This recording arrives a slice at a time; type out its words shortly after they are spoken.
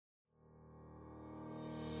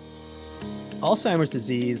Alzheimer's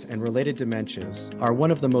disease and related dementias are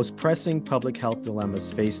one of the most pressing public health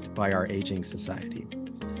dilemmas faced by our aging society.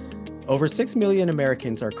 Over 6 million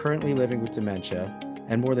Americans are currently living with dementia,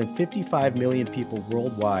 and more than 55 million people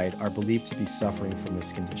worldwide are believed to be suffering from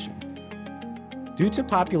this condition. Due to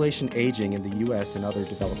population aging in the US and other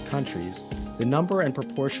developed countries, the number and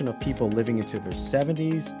proportion of people living into their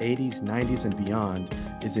 70s, 80s, 90s, and beyond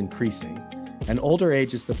is increasing, and older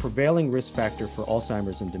age is the prevailing risk factor for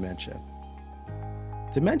Alzheimer's and dementia.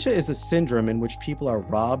 Dementia is a syndrome in which people are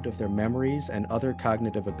robbed of their memories and other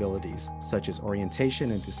cognitive abilities, such as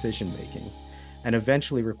orientation and decision-making, and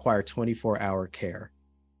eventually require 24-hour care.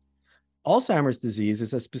 Alzheimer's disease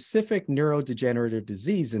is a specific neurodegenerative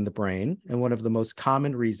disease in the brain and one of the most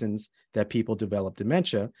common reasons that people develop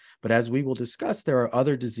dementia. But as we will discuss, there are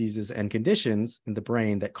other diseases and conditions in the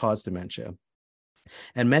brain that cause dementia,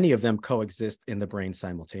 and many of them coexist in the brain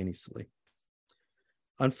simultaneously.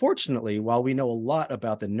 Unfortunately, while we know a lot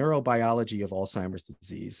about the neurobiology of Alzheimer's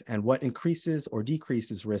disease and what increases or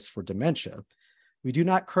decreases risk for dementia, we do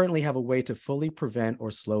not currently have a way to fully prevent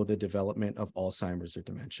or slow the development of Alzheimer's or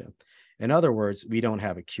dementia. In other words, we don't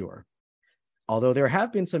have a cure. Although there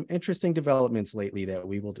have been some interesting developments lately that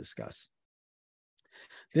we will discuss.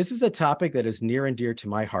 This is a topic that is near and dear to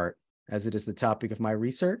my heart, as it is the topic of my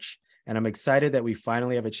research, and I'm excited that we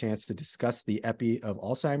finally have a chance to discuss the epi of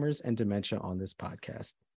Alzheimer's and dementia on this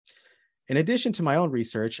podcast. In addition to my own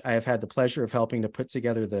research, I have had the pleasure of helping to put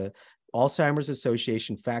together the Alzheimer's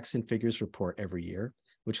Association Facts and Figures report every year,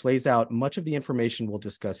 which lays out much of the information we'll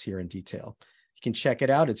discuss here in detail. You can check it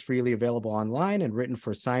out. It's freely available online and written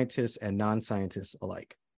for scientists and non-scientists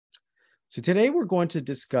alike. So today we're going to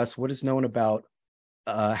discuss what is known about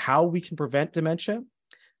how we can prevent dementia,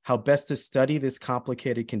 how best to study this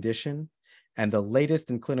complicated condition, and the latest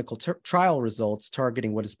in clinical trial results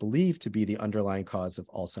targeting what is believed to be the underlying cause of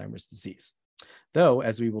Alzheimer's disease. Though,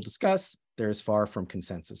 as we will discuss, there is far from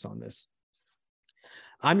consensus on this.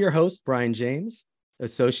 I'm your host, Brian James,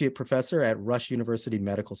 Associate Professor at Rush University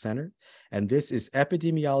Medical Center, and this is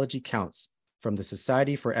Epidemiology Counts from the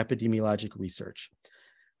Society for Epidemiologic Research,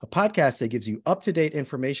 a podcast that gives you up-to-date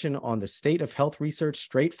information on the state of health research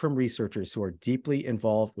straight from researchers who are deeply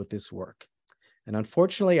involved with this work. And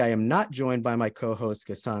unfortunately, I am not joined by my co-host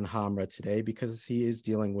Ghassan Hamra today because he is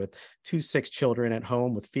dealing with 2 sick children at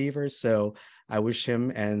home with fevers, so I wish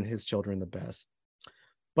him and his children the best.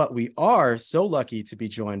 But we are so lucky to be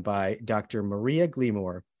joined by Dr. Maria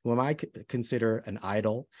Gleamore, whom I consider an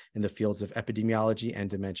idol in the fields of epidemiology and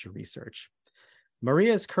dementia research.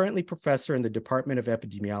 Maria is currently professor in the Department of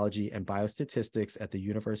Epidemiology and Biostatistics at the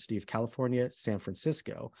University of California, San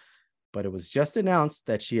Francisco, but it was just announced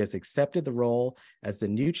that she has accepted the role as the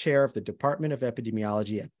new chair of the Department of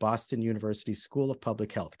Epidemiology at Boston University School of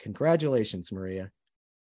Public Health. Congratulations, Maria.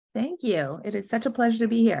 Thank you. It is such a pleasure to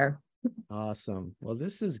be here. Awesome. Well,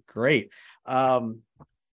 this is great. We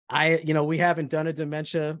haven't done a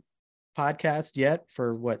dementia podcast yet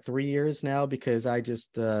for 3 years now because I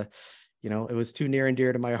just, it was too near and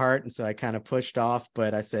dear to my heart. And so I kind of pushed off,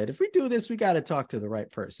 but I said, if we do this, we got to talk to the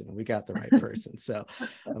right person. We got the right person. So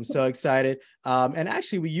I'm so excited. And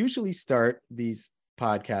actually, we usually start these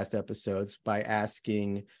podcast episodes by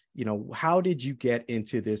asking, how did you get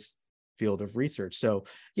into this field of research? So,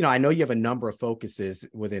 I know you have a number of focuses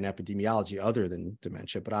within epidemiology other than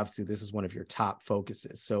dementia, but obviously this is one of your top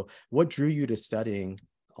focuses. So what drew you to studying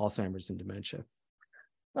Alzheimer's and dementia?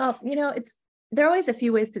 Well, there are always a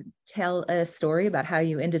few ways to tell a story about how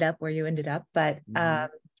you ended up where you ended up. But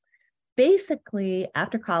basically,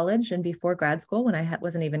 after college and before grad school, when I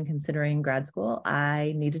wasn't even considering grad school,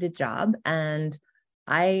 I needed a job. And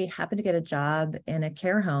I happened to get a job in a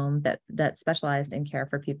care home that specialized in care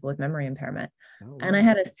for people with memory impairment. Oh, wow. And I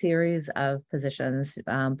had a series of positions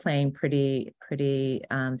playing pretty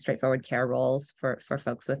straightforward care roles for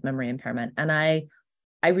folks with memory impairment. And I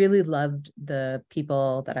really loved the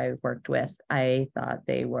people that I worked with. I thought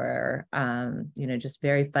they were, just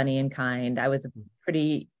very funny and kind. I was a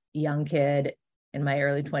pretty young kid in my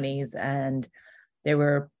early 20s, and they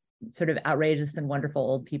were sort of outrageous and wonderful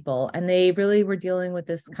old people. And they really were dealing with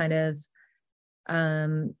this kind of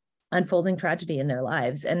unfolding tragedy in their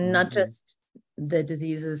lives, and not just the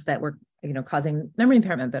diseases that were, causing memory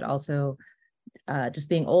impairment, but also just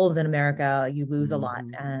being old in America, you lose a lot.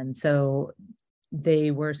 And so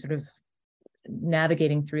they were sort of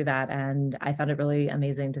navigating through that. And I found it really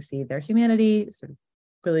amazing to see their humanity sort of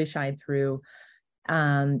really shine through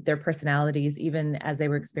their personalities, even as they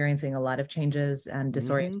were experiencing a lot of changes and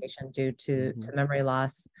disorientation due to memory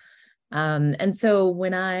loss. And so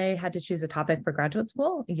when I had to choose a topic for graduate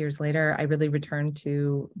school years later, I really returned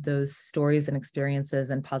to those stories and experiences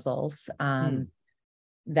and puzzles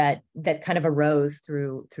that kind of arose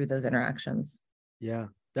through those interactions. Yeah,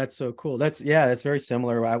 that's so cool. That's very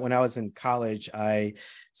similar. When I was in college, I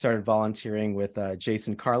started volunteering with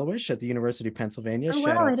Jason Karlowicz at the University of Pennsylvania. Oh,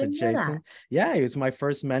 Shout wow, I out to didn't know that. Jason. Yeah, he was my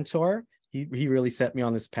first mentor. He really set me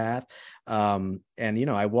on this path. And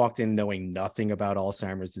I walked in knowing nothing about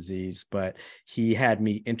Alzheimer's disease, but he had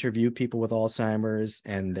me interview people with Alzheimer's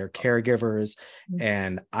and their caregivers,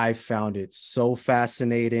 and I found it so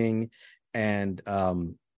fascinating. And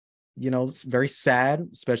it's very sad,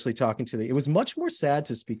 especially talking to it was much more sad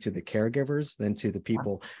to speak to the caregivers than to the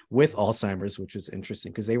people with Alzheimer's, which was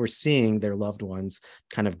interesting because they were seeing their loved ones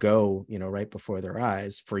kind of go, right before their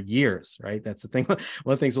eyes for years, right? That's the thing. One of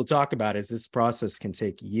the things we'll talk about is this process can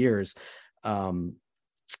take years. And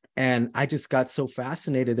I just got so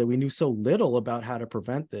fascinated that we knew so little about how to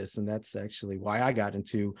prevent this. And that's actually why I got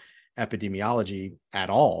into epidemiology at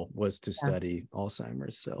all, was to study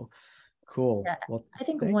Alzheimer's. So cool. Yeah, well, I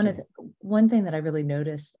think thank one thing that I really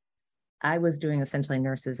noticed, I was doing essentially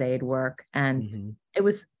nurse's aide work, and it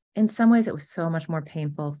was, in some ways, it was so much more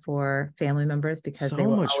painful for family members because they So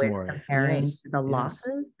were much always more. comparing Yes, the yes,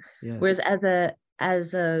 losses. yes.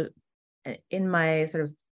 Whereas in my sort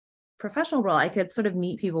of professional role, I could sort of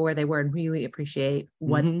meet people where they were and really appreciate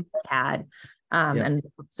what they had, and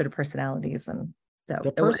sort of personalities. And so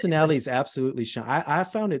the personalities absolutely shine. I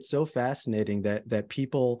found it so fascinating that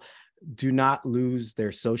people do not lose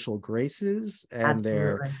their social graces and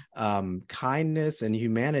their kindness and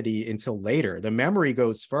humanity until later. The memory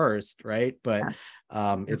goes first, right? But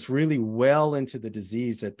it's really well into the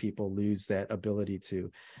disease that people lose that ability to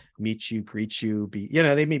meet you, greet you,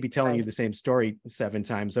 they may be telling you the same story 7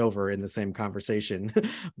 times over in the same conversation,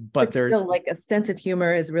 but there's still, like, a sense of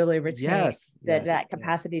humor is really retained. Yes, that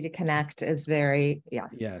capacity to connect is very,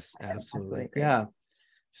 yes, absolutely. agree. Yeah.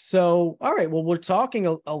 So, all right. Well, we're talking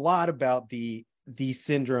a lot about the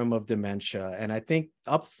syndrome of dementia, and I think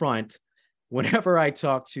up front, whenever I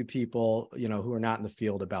talk to people, who are not in the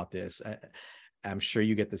field about this, I'm sure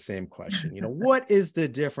you get the same question. What is the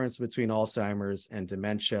difference between Alzheimer's and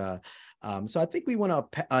dementia? So I think we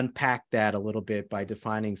want to unpack that a little bit by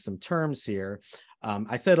defining some terms here.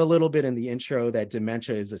 I said a little bit in the intro that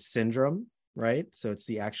dementia is a syndrome, right? So it's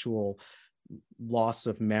the actual loss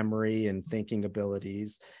of memory and thinking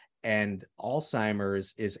abilities, and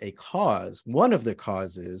Alzheimer's is one of the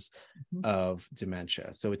causes of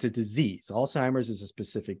dementia. So it's a disease. Alzheimer's is a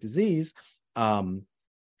specific disease.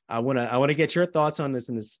 I want to get your thoughts on this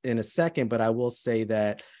in a second, but I will say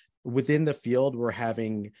that within the field, we're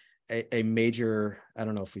having a major, I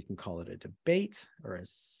don't know if we can call it a debate or a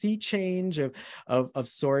sea change of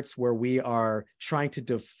sorts, where we are trying to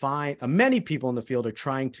define, many people in the field are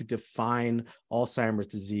trying to define Alzheimer's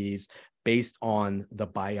disease based on the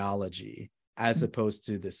biology as opposed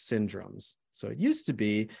to the syndromes. So it used to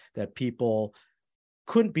be that people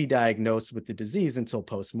couldn't be diagnosed with the disease until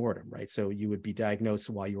post-mortem, right? So you would be diagnosed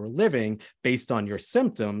while you were living based on your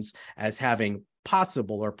symptoms as having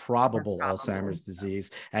possible or probable Alzheimer's disease,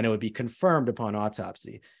 and it would be confirmed upon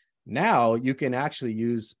autopsy. Now you can actually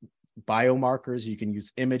use biomarkers, you can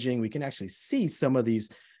use imaging, we can actually see some of this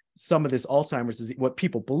Alzheimer's disease, what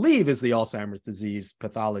people believe is the Alzheimer's disease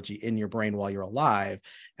pathology in your brain while you're alive.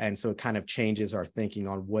 And so it kind of changes our thinking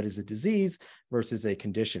on what is a disease versus a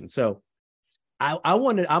condition. So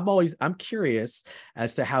I'm curious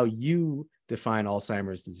as to how you define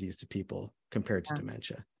Alzheimer's disease to people compared to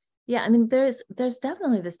dementia. Yeah, I mean, there's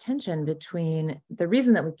definitely this tension between the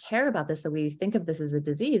reason that we care about this, that we think of this as a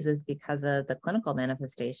disease, is because of the clinical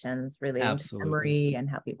manifestations relating to memory and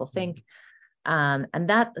how people think.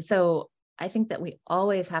 So I think that we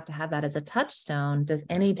always have to have that as a touchstone. Does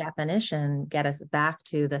any definition get us back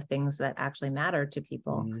to the things that actually matter to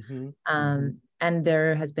people? And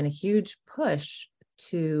there has been a huge push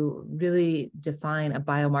to really define a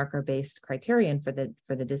biomarker-based criterion for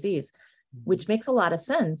the disease, which makes a lot of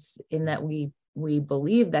sense in that we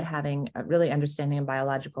believe that having a really understanding a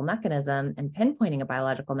biological mechanism and pinpointing a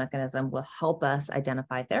biological mechanism will help us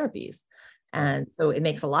identify therapies. And so it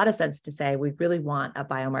makes a lot of sense to say we really want a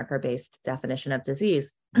biomarker-based definition of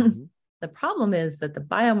disease. The problem is that the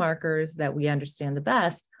biomarkers that we understand the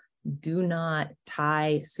best do not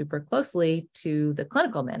tie super closely to the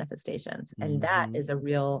clinical manifestations. And that is a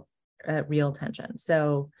real tension.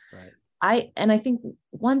 So I think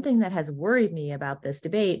one thing that has worried me about this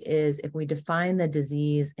debate is if we define the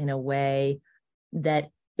disease in a way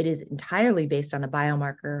that it is entirely based on a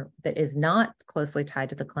biomarker that is not closely tied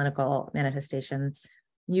to the clinical manifestations,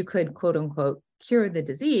 you could, quote unquote, cure the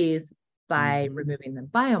disease, by removing the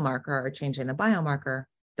biomarker or changing the biomarker,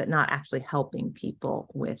 but not actually helping people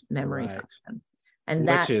with memory function. And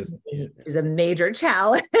that is a major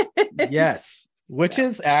challenge. Yes. Which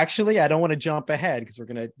is actually, I don't want to jump ahead because we're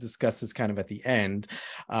going to discuss this kind of at the end.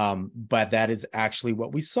 But that is actually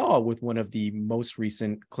what we saw with one of the most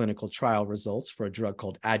recent clinical trial results for a drug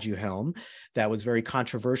called Aduhelm that was very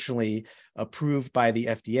controversially approved by the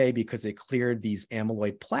FDA because it cleared these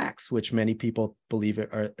amyloid plaques, which many people believe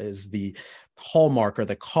is the hallmark or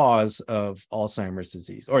the cause of Alzheimer's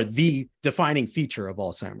disease, or the defining feature of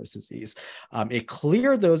Alzheimer's disease. It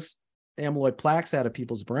cleared those amyloid plaques out of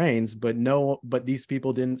people's brains, but these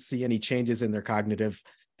people didn't see any changes in their cognitive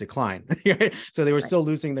decline. So they were still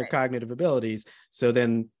losing their cognitive abilities. So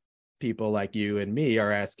then people like you and me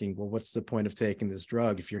are asking, well, what's the point of taking this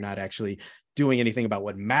drug if you're not actually doing anything about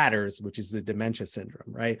what matters, which is the dementia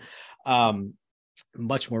syndrome, right?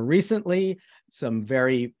 Much more recently, some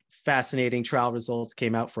very fascinating trial results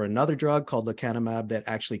came out for another drug called lecanemab that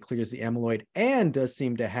actually clears the amyloid and does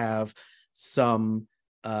seem to have some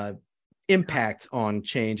impact on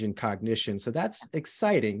change in cognition. So that's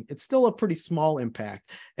exciting. It's still a pretty small impact.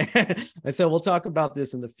 And so we'll talk about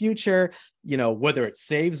this in the future, whether it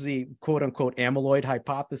saves the quote unquote amyloid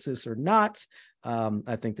hypothesis or not.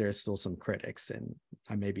 I think there's still some critics, and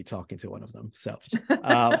I may be talking to one of them. So,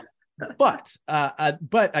 but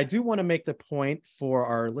I do want to make the point for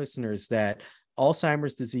our listeners that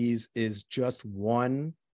Alzheimer's disease is just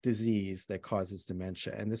one disease that causes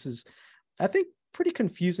dementia. And this is, I think, pretty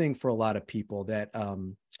confusing for a lot of people that,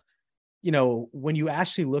 when you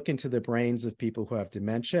actually look into the brains of people who have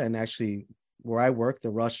dementia, and actually where I work, the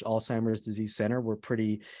Rush Alzheimer's Disease Center, we're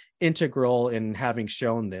pretty integral in having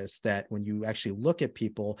shown this, that when you actually look at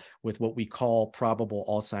people with what we call probable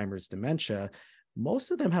Alzheimer's dementia,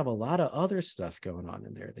 most of them have a lot of other stuff going on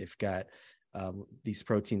in there. They've got these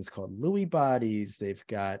proteins called Lewy bodies, they've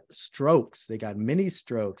got strokes, they got mini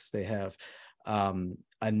strokes, they have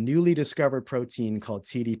a newly discovered protein called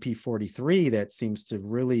TDP-43 that seems to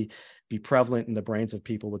really be prevalent in the brains of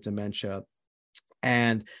people with dementia.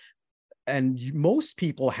 And most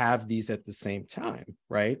people have these at the same time,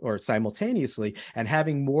 right? Or simultaneously. And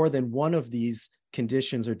having more than one of these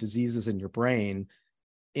conditions or diseases in your brain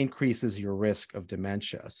increases your risk of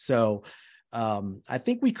dementia. So I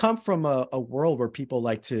think we come from a world where people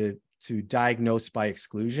like to diagnose by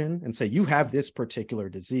exclusion and say, you have this particular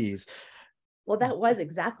disease. Well, that was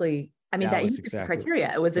exactly, that used to be the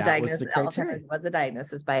criteria. It was a diagnosis. Alzheimer's was a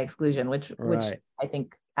diagnosis by exclusion, which I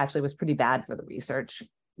think actually was pretty bad for the research.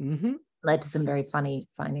 Led to some very funny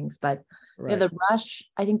findings. But the Rush,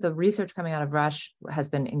 I think the research coming out of Rush has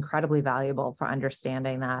been incredibly valuable for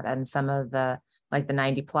understanding that. And some of the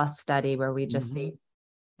 90+ study where we just see,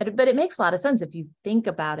 but it makes a lot of sense if you think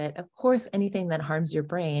about it. Of course, anything that harms your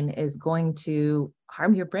brain is going to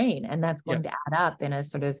harm your brain, and that's going to add up in a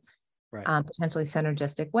sort of potentially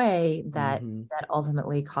synergistic way that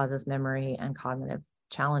ultimately causes memory and cognitive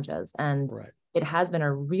challenges. And it has been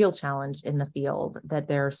a real challenge in the field that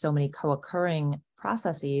there are so many co-occurring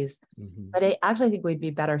processes, but I actually think we'd be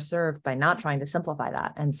better served by not trying to simplify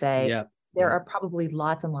that and say there are probably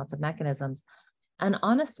lots and lots of mechanisms. And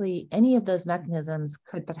honestly, any of those mechanisms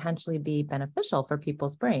could potentially be beneficial for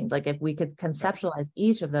people's brains. Like if we could conceptualize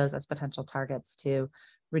each of those as potential targets to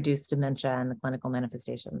reduce dementia and the clinical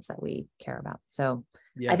manifestations that we care about. So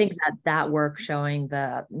I think that work showing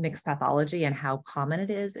the mixed pathology and how common it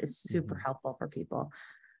is super helpful for people.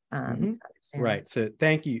 Right. So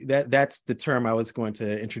thank you. That's the term I was going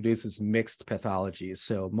to introduce, is mixed pathologies.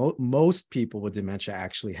 So most people with dementia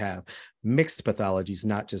actually have mixed pathologies,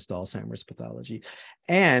 not just Alzheimer's pathology.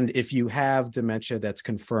 And if you have dementia that's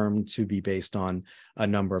confirmed to be based on a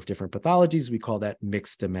number of different pathologies, we call that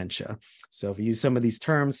mixed dementia. So if we use some of these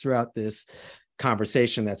terms throughout this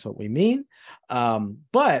conversation, that's what we mean.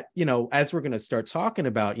 But, as we're going to start talking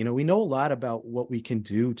about, we know a lot about what we can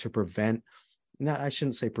do to prevent. No, I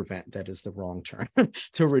shouldn't say prevent, that is the wrong term,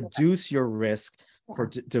 to reduce your risk for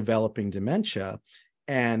developing dementia.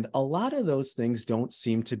 And a lot of those things don't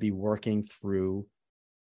seem to be working through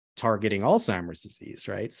targeting Alzheimer's disease,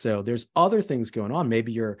 right? So there's other things going on.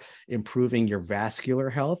 Maybe you're improving your vascular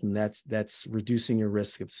health, and that's reducing your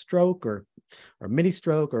risk of stroke or mini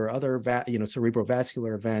stroke or other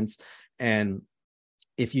cerebrovascular events. And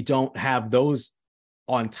if you don't have those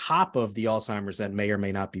on top of the Alzheimer's that may or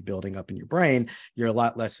may not be building up in your brain, you're a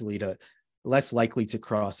lot less likely to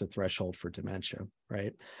cross the threshold for dementia,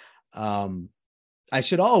 right? I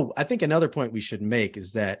think another point we should make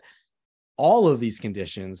is that all of these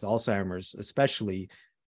conditions, Alzheimer's especially,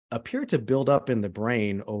 appear to build up in the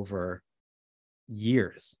brain over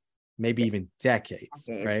years, maybe even decades,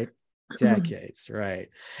 right? decades, right?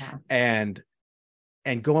 Yeah.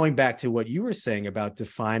 And going back to what you were saying about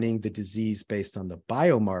defining the disease based on the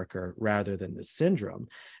biomarker rather than the syndrome,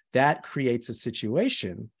 that creates a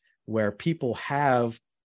situation where people have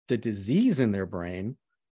the disease in their brain,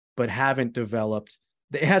 but haven't developed,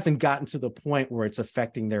 it hasn't gotten to the point where it's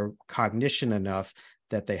affecting their cognition enough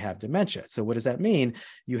that they have dementia. So what does that mean?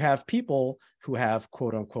 You have people who have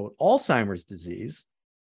quote unquote Alzheimer's disease,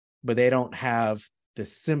 but they don't have the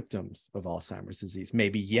symptoms of Alzheimer's disease,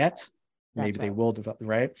 maybe yet. Maybe they will develop,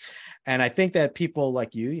 right? And I think that people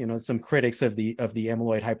like you, some critics of the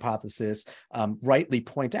amyloid hypothesis, rightly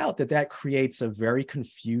point out that creates a very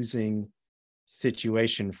confusing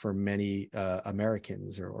situation for many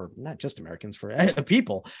Americans, or not just Americans, for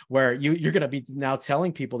people, where you're going to be now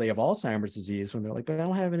telling people they have Alzheimer's disease when they're like, but I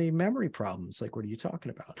don't have any memory problems. Like, what are you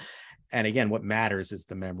talking about? And again, what matters is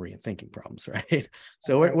the memory and thinking problems, right?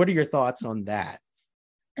 So what are your thoughts on that?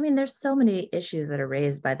 I mean, there's so many issues that are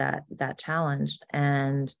raised by that challenge.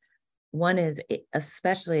 And one is,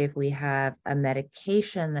 especially if we have a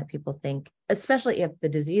medication that people think, especially if the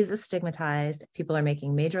disease is stigmatized, people are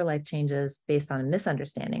making major life changes based on a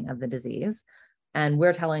misunderstanding of the disease. And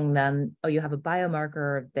we're telling them, oh, you have a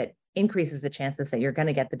biomarker that increases the chances that you're going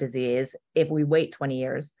to get the disease if we wait 20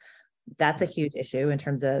 years. That's a huge issue in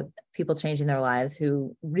terms of people changing their lives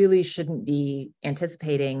who really shouldn't be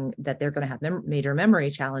anticipating that they're going to have major memory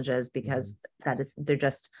challenges, because they're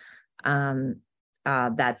just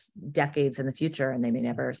that's decades in the future and they may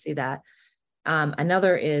never see that.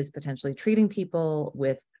 Another is potentially treating people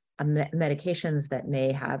with medications that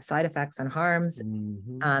may have side effects and harms.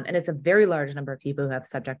 And it's a very large number of people who have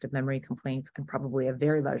subjective memory complaints, and probably a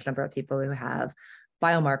very large number of people who have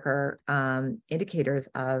biomarker indicators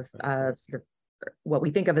of sort of what we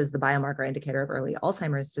think of as the biomarker indicator of early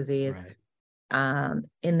Alzheimer's disease.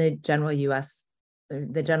 In the general US,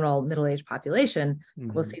 the general middle-aged population,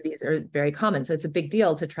 we'll see these are very common. So it's a big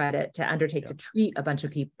deal to try to undertake to treat a bunch of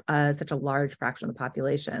people, such a large fraction of the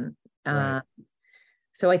population.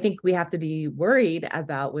 So I think we have to be worried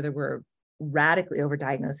about whether we're radically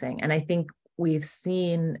overdiagnosing. And I think we've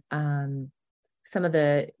seen some of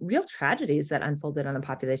the real tragedies that unfolded on a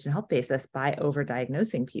population health basis by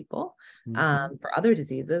overdiagnosing people for other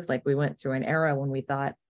diseases. Like, we went through an era when we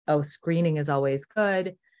thought, oh, screening is always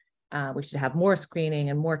good. We should have more screening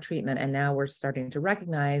and more treatment. And now we're starting to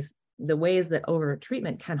recognize the ways that over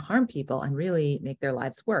treatment can harm people and really make their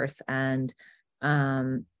lives worse. And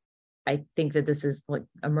I think that this is what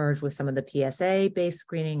emerged with some of the PSA-based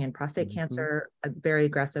screening and prostate cancer, a very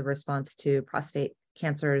aggressive response to prostate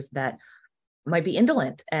cancers that might be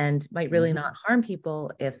indolent and might really not harm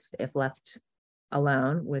people if left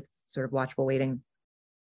alone with sort of watchful waiting.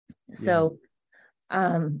 So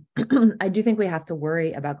I do think we have to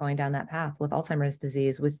worry about going down that path with Alzheimer's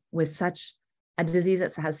disease, with such a disease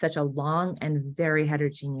that has such a long and very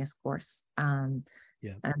heterogeneous course. And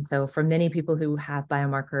so for many people who have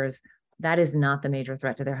biomarkers, that is not the major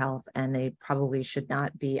threat to their health, and they probably should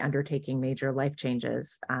not be undertaking major life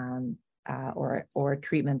changes or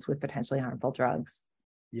treatments with potentially harmful drugs.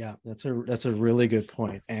 Yeah, that's a really good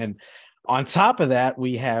point. And on top of that,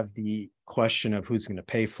 we have the question of who's going to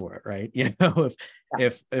pay for it, right?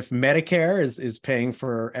 If Medicare is paying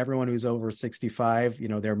for everyone who's over 65,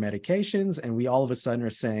 their medications, and we all of a sudden are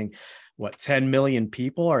saying, what, 10 million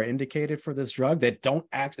people are indicated for this drug that don't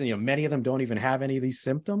actually, many of them don't even have any of these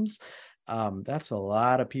symptoms. That's a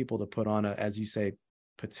lot of people to put on as you say,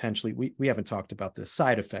 potentially, we haven't talked about the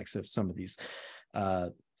side effects of some of these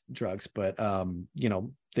drugs, but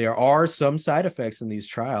there are some side effects in these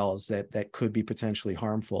trials that could be potentially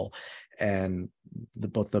harmful, and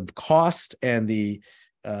both the cost and the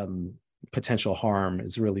potential harm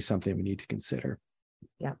is really something we need to consider.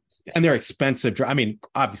 And they're expensive. I mean,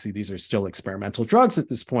 obviously these are still experimental drugs at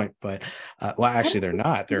this point, but actually they're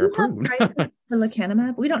not. They're approved. For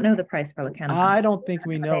lecanemab, we don't know the price for lecanemab. I don't think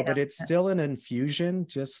we know, but it's still an infusion,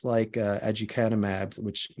 just like aducanumab,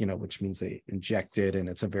 which means they inject it, and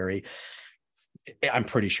I'm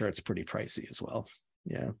pretty sure it's pretty pricey as well.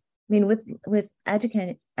 Yeah. I mean, with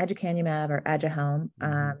aducanumab or Aduhelm,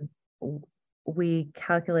 we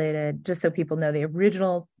calculated, just so people know, the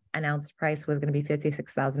original announced price was going to be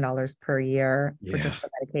 $56,000 per year for just the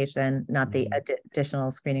medication, not the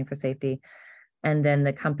additional screening for safety. And then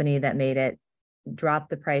the company that made it dropped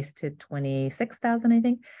the price to $26,000, I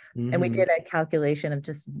think. And we did a calculation of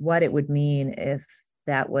just what it would mean if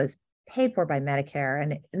that was paid for by Medicare.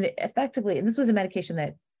 And effectively, and this was a medication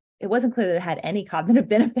that it wasn't clear that it had any cognitive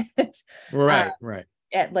benefit. Right.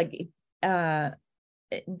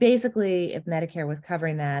 Basically, if Medicare was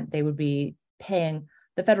covering that, they would be paying,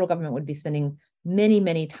 the federal government would be spending many,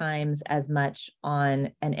 many times as much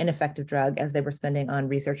on an ineffective drug as they were spending on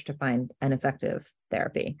research to find an effective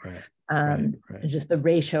therapy. Right. Just the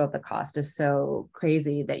ratio of the cost is so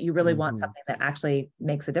crazy that you really want something that actually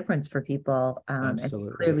makes a difference for people, and is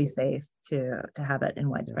clearly safe to have it in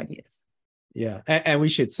widespread use. Yeah. And we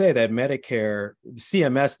should say that Medicare,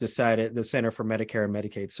 CMS decided, the Center for Medicare and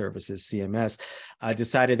Medicaid Services, CMS,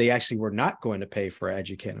 decided they actually were not going to pay for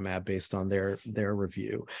aducanumab based on their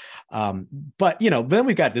review. But, then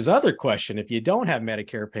we've got this other question. If you don't have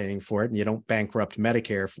Medicare paying for it and you don't bankrupt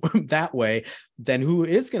Medicare that way, then who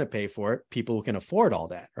is going to pay for it? People who can afford all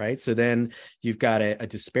that, right? So then you've got a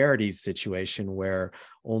disparities situation where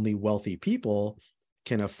only wealthy people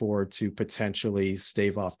can afford to potentially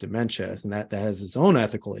stave off dementia, and that has its own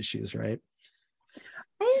ethical issues, right?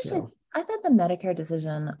 I thought the Medicare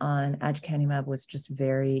decision on aducanumab was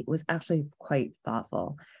actually quite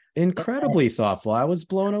thoughtful. Incredibly thoughtful. I was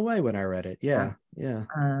blown away when I read it. Yeah.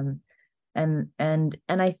 And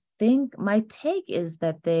I think my take is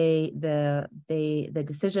that the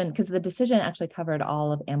decision, because the decision actually covered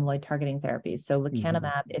all of amyloid targeting therapies. So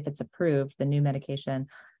lecanemab, if it's approved, the new medication,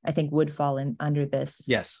 I think would fall in under this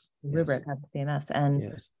rubric of CMS.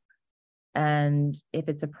 And if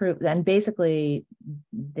it's approved, then basically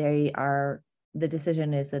the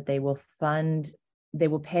decision is that they will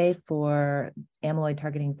pay for amyloid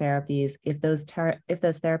targeting therapies if those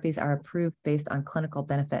therapies are approved based on clinical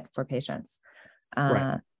benefit for patients.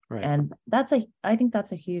 Right. And I think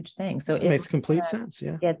that's a huge thing. So it makes complete sense.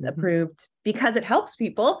 Yeah. It's approved because it helps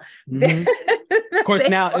people. Of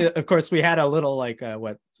course, we had a little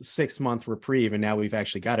 6-month reprieve, and now we've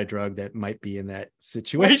actually got a drug that might be in that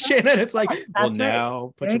situation. And it's like,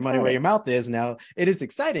 now put your money where your mouth is. Now it is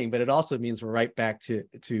exciting, but it also means we're right back to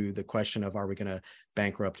the question of, are we going to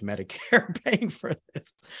bankrupt Medicare paying for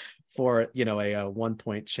this for, a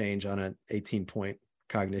 1-point change on an 18-point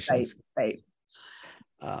cognition. Right.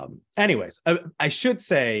 Anyways, I should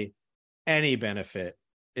say any benefit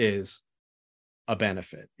is a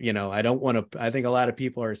benefit. I think a lot of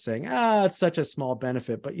people are saying, it's such a small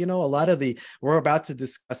benefit, but we're about to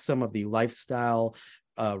discuss some of the lifestyle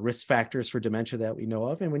risk factors for dementia that we know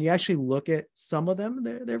of. And when you actually look at some of them,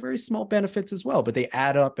 they're very small benefits as well, but they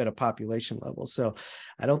add up at a population level. So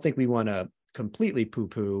I don't think we want to completely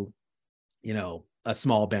poo-poo, a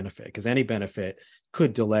small benefit, because any benefit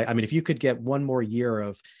could delay. I mean, if you could get one more year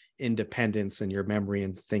of independence in your memory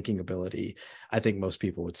and thinking ability, I think most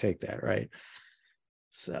people would take that, right?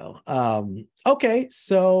 So, okay.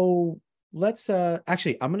 So let's,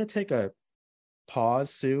 actually, I'm going to take a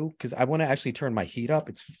pause, Sue, because I want to actually turn my heat up.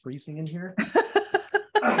 It's freezing in here.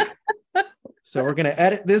 So we're going to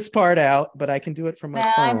edit this part out, but I can do it from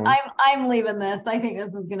my phone. I'm leaving this. I think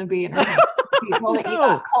this is going to be people that you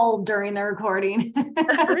got cold during the recording.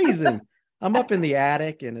 Freezing. I'm up in the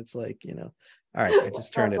attic and it's like, all right, I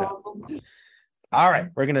just turned it up. All right,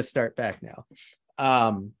 we're going to start back now.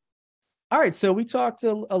 All right, so we talked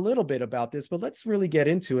a little bit about this, but let's really get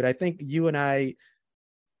into it. I think you and I,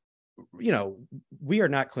 we are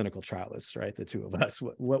not clinical trialists, right? The two of us.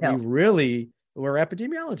 We're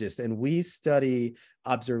epidemiologists, and we study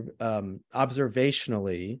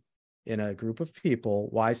observationally in a group of people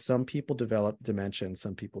why some people develop dementia and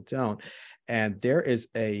some people don't. And there is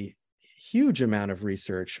a huge amount of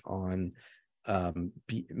research on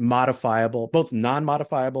modifiable, both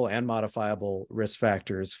non-modifiable and modifiable risk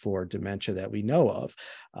factors for dementia that we know of.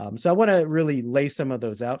 So I want to really lay some of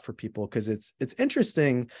those out for people, because it's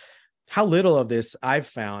interesting how little of this I've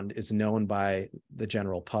found is known by the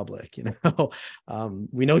general public.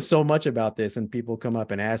 We know so much about this, and people come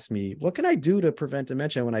up and ask me, what can I do to prevent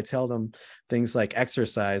dementia? When I tell them things like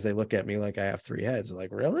exercise, they look at me like I have 3 heads. They're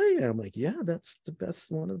like, really? And I'm like, yeah,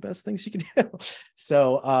 that's one of the best things you can do.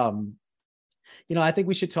 So, I think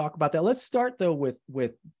we should talk about that. Let's start though with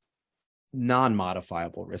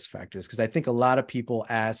non-modifiable risk factors, because I think a lot of people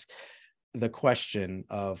ask the question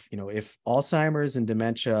of, if Alzheimer's and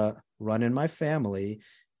dementia run in my family,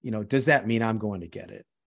 does that mean I'm going to get it?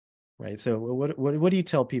 Right. So what do you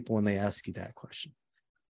tell people when they ask you that question?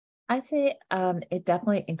 I say it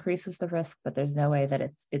definitely increases the risk, but there's no way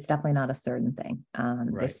that it's definitely not a certain thing.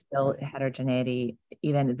 There's still heterogeneity.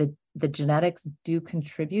 Even the genetics do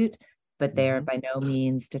contribute, but they are by no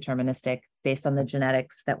means deterministic based on the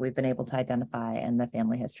genetics that we've been able to identify and the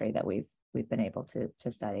family history that we've been able to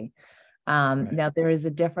study. Now there is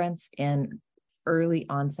a difference in early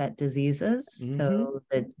onset diseases. So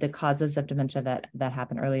the causes of dementia that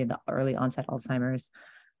happen early, the early onset Alzheimer's,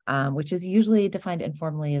 which is usually defined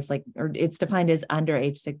informally as it's defined as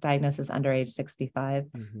diagnosis under age 65.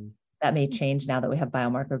 That may change now that we have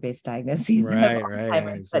biomarker-based diagnoses. Right, But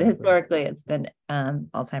exactly. historically, it's been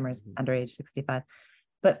Alzheimer's under age 65.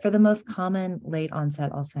 But for the most common late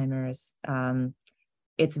onset Alzheimer's,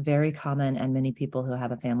 it's very common, and many people who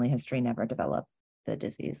have a family history never develop the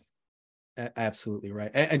disease. Absolutely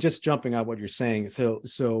right. And just jumping on what you're saying,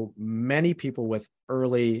 so many people with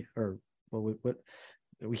early, or what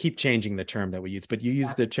we keep changing the term that we use, but you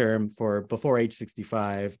use the term for before age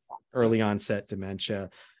 65, early onset dementia,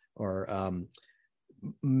 or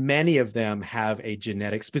many of them have a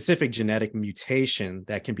specific genetic mutation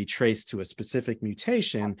that can be traced to a specific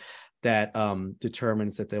mutation that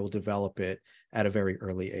determines that they will develop it at a very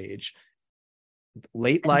early age.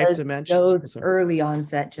 Late life dementia. Those early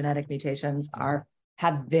onset genetic mutations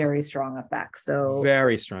have very strong effects. So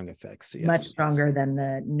very strong effects. Yes, much stronger than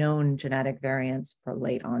the known genetic variants for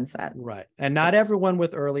late onset. Right. And not everyone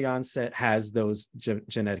with early onset has those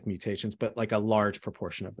genetic mutations, but like a large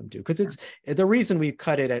proportion of them do. Because it's the reason we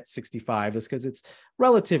cut it at 65 is because it's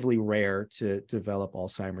relatively rare to develop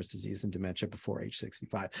Alzheimer's disease and dementia before age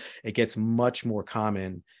 65. It gets much more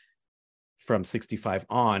common from 65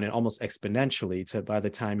 on, and almost exponentially to by the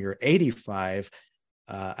time you're 85.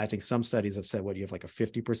 I think some studies have said, you have like a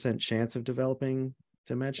 50% chance of developing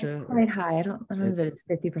dementia. It's quite high. I don't know that it's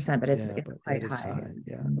 50%, but it's quite high.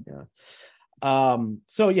 Yeah.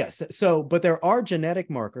 So yes, but there are genetic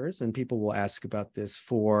markers, and people will ask about this,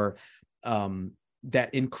 for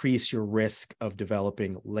that increase your risk of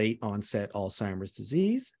developing late onset Alzheimer's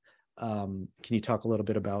disease. Can you talk a little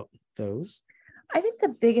bit about those? I think the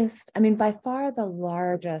biggest, by far the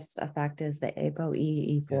largest effect is the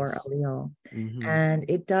ApoE4 allele. Mm-hmm. And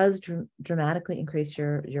it does dramatically increase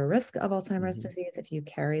your risk of Alzheimer's disease if you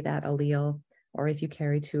carry that allele, or if you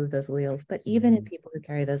carry two of those alleles. But even in people who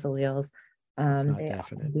carry those alleles, they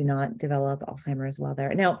do not develop Alzheimer's while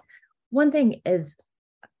they're. Now, one thing is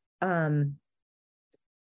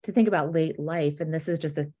to think about late life, and this is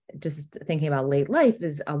just thinking about late life,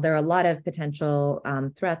 is there are a lot of potential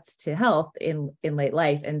threats to health in late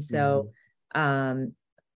life, and so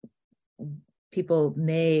people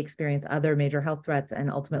may experience other major health threats and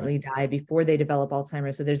ultimately die before they develop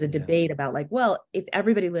Alzheimer's. So there's a debate about if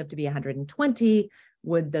everybody lived to be 120,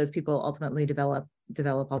 would those people ultimately develop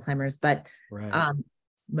Alzheimer's? But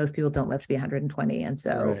most people don't live to be 120, and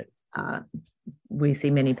so. We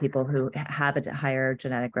see many people who have a higher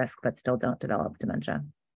genetic risk but still don't develop dementia.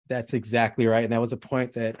 That's exactly right. And that was a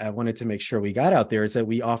point that I wanted to make sure we got out there, is that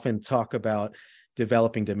we often talk about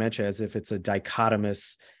developing dementia as if it's a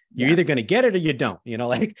dichotomous, you're either going to get it or you don't,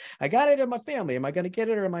 like, I got it in my family. Am I going to get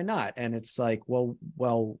it or am I not? And it's like,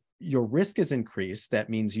 well, your risk is increased. That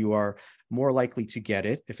means you are more likely to get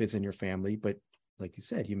it if it's in your family, but like you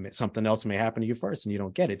said, something else may happen to you first and you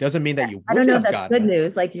don't get it. Doesn't mean that you wouldn't have gotten it. I don't know if that's good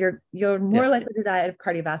news. Like you're more likely to die of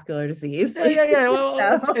cardiovascular disease.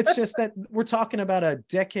 Well, it's just that we're talking about a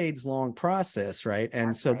decades-long process, right?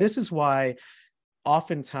 And so this is why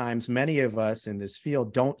oftentimes many of us in this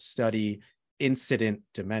field don't study incident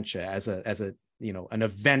dementia as a an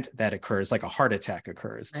event that occurs, like a heart attack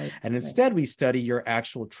occurs. And instead we study your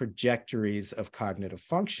actual trajectories of cognitive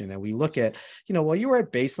function. And we look at, you were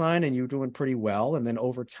at baseline and you're doing pretty well. And then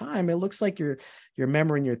over time, it looks like your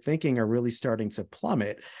memory and your thinking are really starting to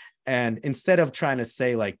plummet. And instead of trying to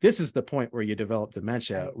say, like, this is the point where you develop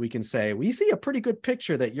dementia, we can say, we see a pretty good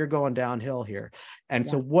picture that you're going downhill here. And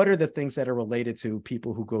so what are the things that are related to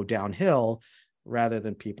people who go downhill rather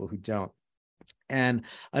than people who don't? And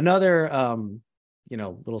another,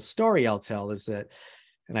 little story I'll tell is that,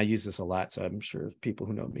 and I use this a lot, so I'm sure people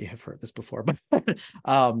who know me have heard this before,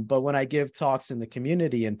 but when I give talks in the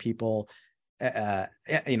community and people, and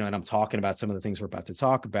I'm talking about some of the things we're about to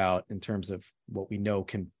talk about in terms of what we know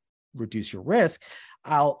can reduce your risk,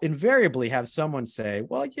 I'll invariably have someone say,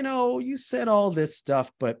 well, you said all this stuff,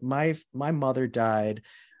 but my mother died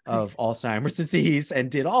of Alzheimer's disease and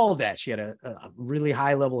did all that. She had a really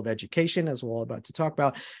high level of education, as we're all about to talk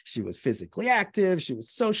about. She was physically active. She was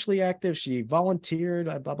socially active. She volunteered,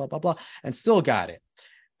 blah, blah, blah, blah, and still got it.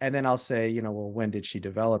 And then I'll say, well, when did she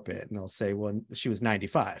develop it? And they'll say, well, she was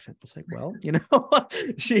 95. And it's like, well,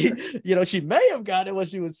 she may have got it when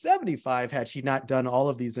she was 75 had she not done all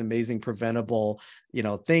of these amazing preventable,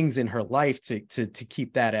 things in her life to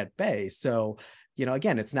keep that at bay. So,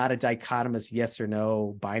 again, it's not a dichotomous yes or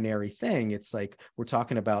no binary thing. It's like we're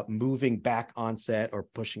talking about moving back onset or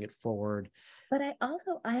pushing it forward. But I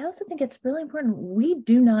also think it's really important. We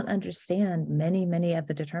do not understand many of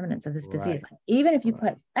the determinants of this disease. Even if you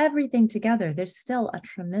put everything together, there's still a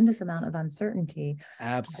tremendous amount of uncertainty.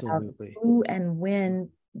 Absolutely. About who and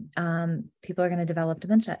when people are going to develop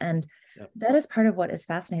dementia. And Yep. that is part of what is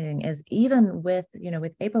fascinating, is even with,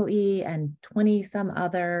 with ApoE and 20 some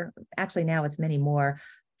other, actually now it's many more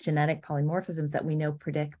genetic polymorphisms that we know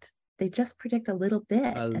predict, they just predict a little bit.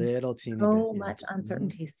 A and little teeny bit. so Yeah. much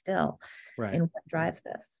uncertainty still Right. in what drives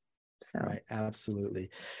this. So Right, absolutely.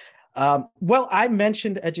 Well, I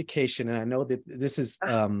mentioned education, and I know that this is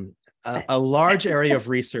a large area of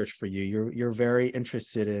research for you. You're very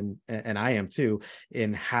interested in, and I am too,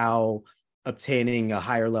 in how obtaining a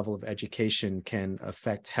higher level of education can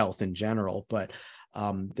affect health in general. But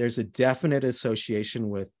there's a definite association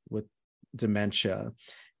with dementia.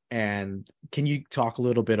 And can you talk a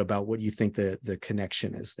little bit about what you think the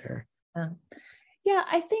connection is there? Yeah,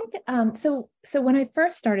 I think so when I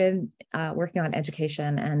first started working on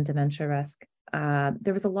education and dementia risk,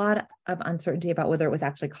 there was a lot of uncertainty about whether it was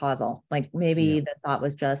actually causal. Like maybe the thought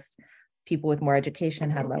was just people with more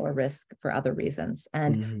education had lower risk for other reasons.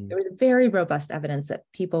 And there was very robust evidence that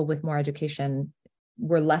people with more education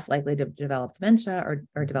were less likely to develop dementia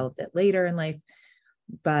or developed it later in life,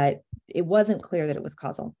 but it wasn't clear that it was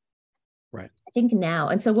causal. Right. I think now,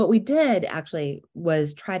 and so what we did actually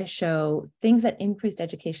was try to show things that increased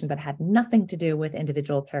education but had nothing to do with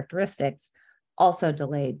individual characteristics also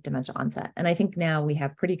delayed dementia onset. And I think now we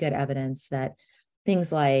have pretty good evidence that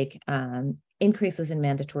things like increases in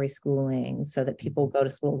mandatory schooling so that people go to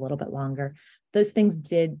school a little bit longer, those things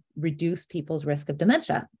did reduce people's risk of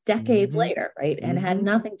dementia decades later, right? And had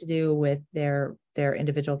nothing to do with their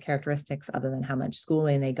individual characteristics other than how much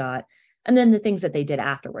schooling they got. And then the things that they did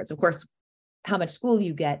afterwards. Of course, how much school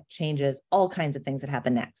you get changes all kinds of things that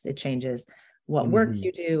happen next. It changes what work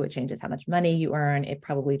you do. It changes how much money you earn. It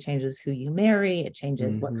probably changes who you marry. It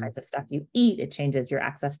changes what kinds of stuff you eat. It changes your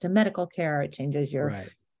access to medical care. It changes your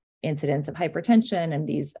incidence of hypertension and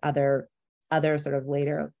these other sort of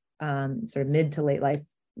later, sort of mid to late life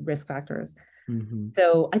risk factors.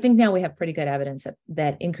 So I think now we have pretty good evidence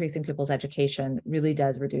that increasing people's education really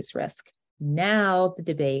does reduce risk. Now the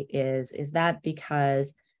debate is that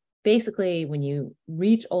because basically when you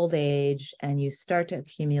reach old age and you start to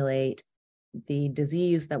accumulate the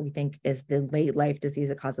disease that we think is the late life disease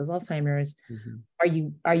that causes Alzheimer's, are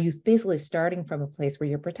you basically starting from a place where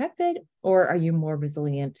you're protected, or are you more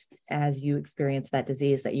resilient as you experience that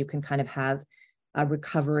disease, that you can kind of have a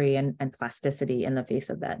recovery and plasticity in the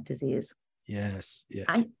face of that disease? Yes.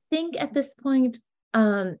 I think at this point,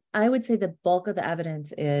 I would say the bulk of the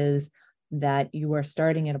evidence is that you are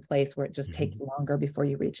starting in a place where it just takes longer before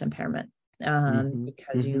you reach impairment,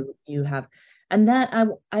 because you have, and that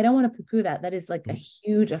I don't want to poo-poo that. That is like a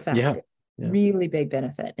huge effect, really big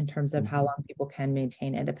benefit in terms of how long people can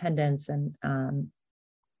maintain independence and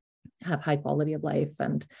have high quality of life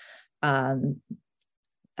and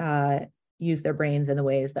use their brains in the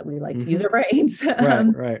ways that we like to use our brains.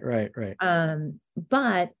 Right.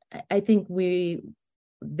 But I think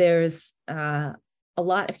there's a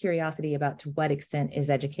lot of curiosity about to what extent is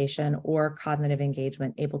education or cognitive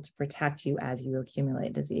engagement able to protect you as you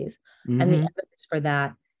accumulate disease. And the evidence for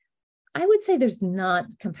that, I would say there's not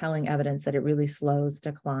compelling evidence that it really slows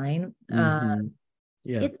decline.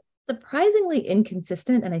 It's surprisingly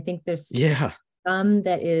inconsistent. And I think there's some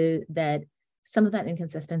that some of that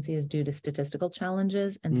inconsistency is due to statistical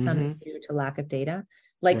challenges and some is due to lack of data.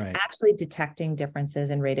 Like actually detecting differences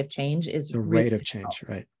in rate of change is the really rate of change,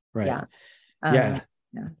 right? Yeah.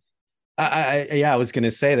 I was going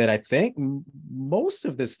to say that I think most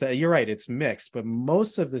of this study, you're right, it's mixed, but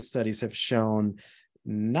most of the studies have shown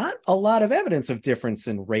not a lot of evidence of difference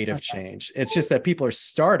in rate of change. It's just that people are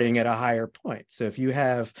starting at a higher point. So if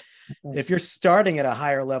you're starting at a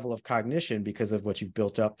higher level of cognition because of what you've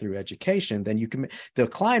built up through education, then you can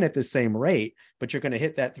decline at the same rate, but you're going to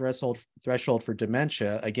hit that threshold for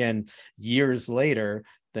dementia again years later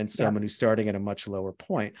than someone who's starting at a much lower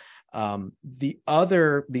point. The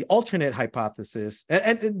alternate hypothesis,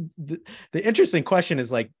 and the interesting question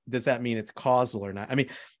is like, does that mean it's causal or not? I mean,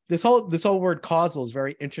 this whole word causal is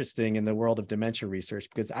very interesting in the world of dementia research,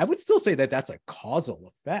 because I would still say that that's a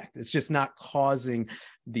causal effect. It's just not causing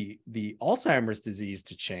the Alzheimer's disease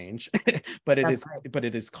to change, but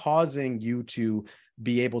it is causing you to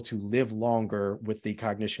be able to live longer with the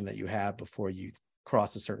cognition that you have before you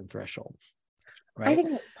cross a certain threshold. Right? I think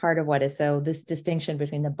that's part of what is so this distinction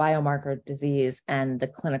between the biomarker disease and the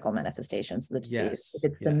clinical manifestations of the disease.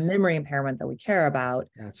 If it's the memory impairment that we care about,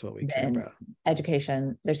 that's what we care about.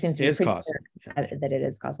 Education, there seems to be causal. That it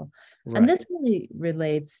is causal. Right. And this really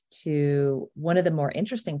relates to one of the more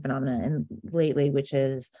interesting phenomena lately, which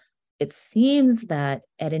is it seems that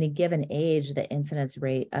at any given age, the incidence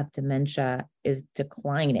rate of dementia is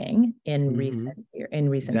declining in recent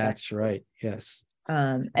That's decades. right. Yes.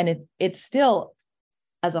 And it's still,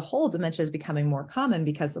 as a whole, dementia is becoming more common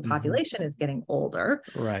because the population is getting older.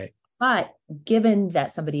 Right. But given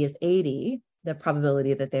that somebody is 80, the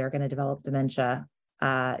probability that they are going to develop dementia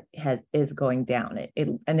is going down.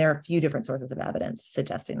 And there are a few different sources of evidence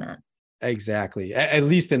suggesting that. Exactly. At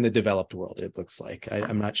least in the developed world, it looks like.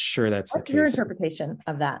 I'm not sure that's What's the case. your interpretation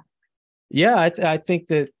of that? Yeah, I think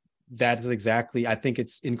that's exactly. I think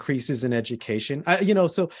it's increases in education.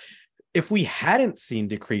 So if we hadn't seen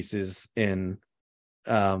decreases in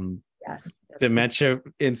Yes, dementia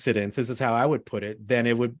incidents, this is how I would put it, then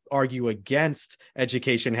it would argue against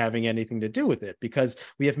education having anything to do with it, because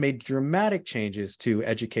we have made dramatic changes to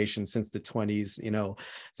education since the 20s,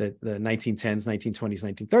 the 1910s, 1920s,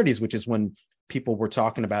 1930s, which is when people we're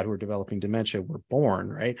talking about who are developing dementia were born,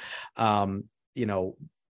 right?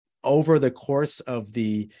 Over the course of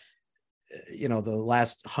the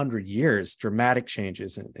last 100 years, dramatic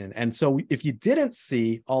changes. And so if you didn't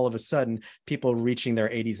see all of a sudden people reaching their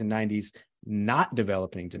 80s and 90s not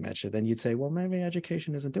developing dementia, then you'd say, well, maybe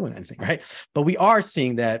education isn't doing anything, right? But we are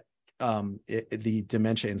seeing that the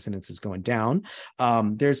dementia incidence is going down.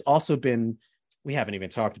 There's also been, we haven't even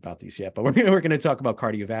talked about these yet, but we're going to talk about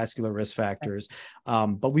cardiovascular risk factors.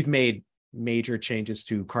 But we've made major changes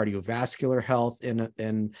to cardiovascular health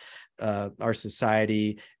in our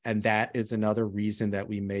society, and that is another reason that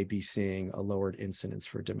we may be seeing a lowered incidence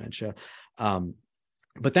for dementia.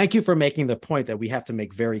 But thank you for making the point that we have to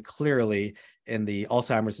make very clearly in the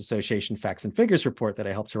Alzheimer's Association Facts and Figures report that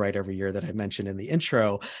I help to write every year, that I mentioned in the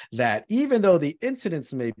intro, that even though the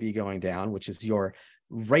incidence may be going down, which is your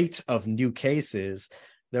rate of new cases,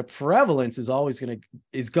 the prevalence is always going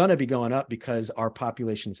to be going up because our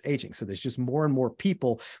population is aging. So there's just more and more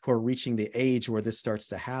people who are reaching the age where this starts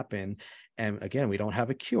to happen. And again, we don't have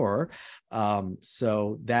a cure.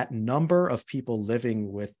 So that number of people living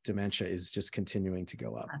with dementia is just continuing to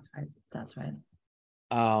go up. That's right.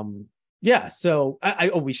 Yeah. So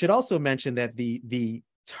we should also mention that the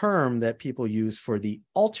term that people use for the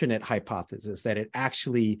alternate hypothesis, that it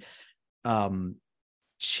actually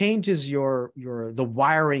changes the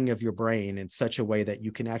wiring of your brain in such a way that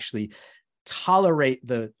you can actually tolerate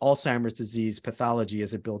the Alzheimer's disease pathology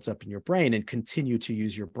as it builds up in your brain and continue to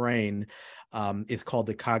use your brain, is called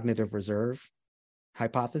the cognitive reserve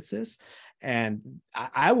hypothesis. And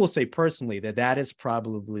I will say personally that is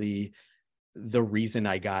probably the reason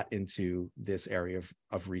I got into this area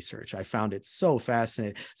of research. I found it so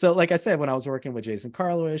fascinating. So like I said, when I was working with Jason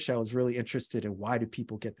Karlawish, I was really interested in why do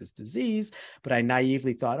people get this disease, but I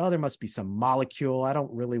naively thought, there must be some molecule. I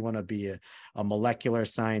don't really want to be a molecular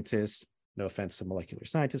scientist. No offense to molecular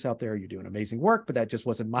scientists out there, you're doing amazing work, but that just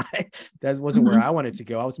wasn't where I wanted to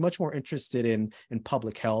go. I was much more interested in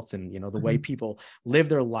public health and, the way people live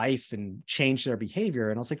their life and change their behavior.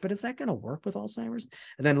 And I was like, but is that going to work with Alzheimer's?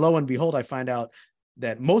 And then lo and behold, I find out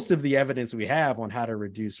that most of the evidence we have on how to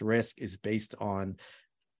reduce risk is based on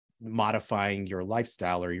modifying your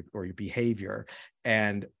lifestyle or your behavior.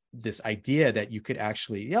 And this idea that you could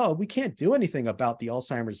actually, we can't do anything about the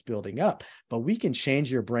Alzheimer's building up, but we can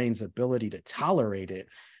change your brain's ability to tolerate it,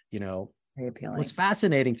 Very appealing. was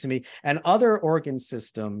fascinating to me. And other organ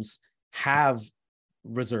systems have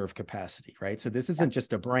reserve capacity, right? So this isn't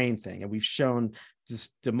just a brain thing. And we've shown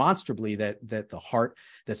just demonstrably that the heart,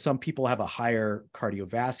 that some people have a higher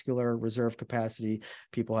cardiovascular reserve capacity,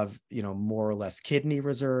 people have, more or less kidney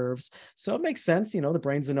reserves. So it makes sense, the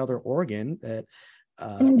brain's another organ that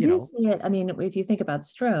and we do see it. I mean, if you think about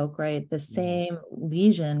stroke, right, the same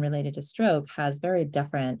lesion related to stroke has very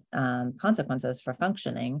different consequences for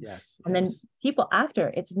functioning. Yes. And then people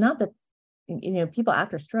after, it's not that, people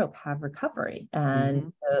after stroke have recovery,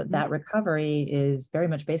 and that recovery is very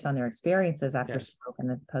much based on their experiences after stroke and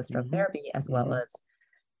the post-stroke therapy, as well as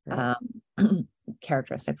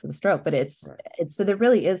characteristics of the stroke. But it's so there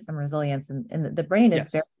really is some resilience, and the brain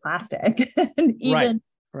is very plastic, and even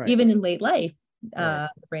in late life. The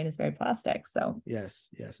brain is very plastic. So yes.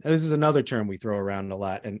 And this is another term we throw around a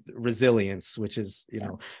lot, and resilience, which is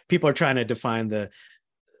people are trying to define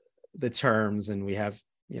the terms, and we have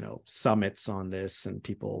summits on this, and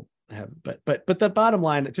people have but the bottom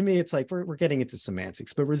line to me, it's like we're getting into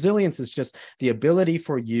semantics, but resilience is just the ability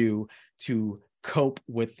for you to cope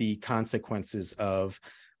with the consequences of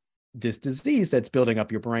this disease that's building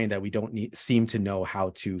up your brain that we don't seem to know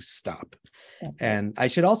how to stop. And I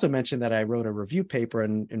should also mention that I wrote a review paper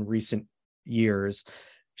in recent years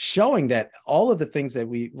showing that all of the things that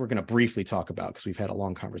we're going to briefly talk about, because we've had a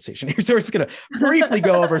long conversation here, so we're just going to briefly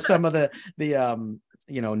go over some of the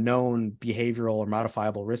known behavioral or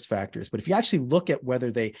modifiable risk factors. But if you actually look at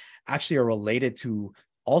whether they actually are related to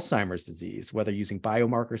Alzheimer's disease, whether using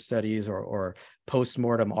biomarker studies or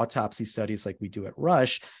post-mortem autopsy studies like we do at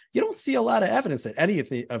Rush, you don't see a lot of evidence that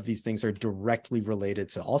any of these things are directly related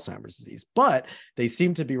to Alzheimer's disease, but they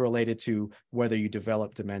seem to be related to whether you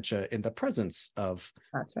develop dementia in the presence of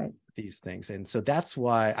That's right. these things. And so that's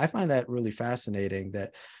why I find that really fascinating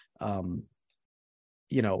that,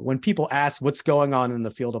 when people ask what's going on in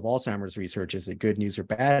the field of Alzheimer's research, is it good news or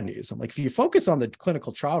bad news? I'm like, if you focus on the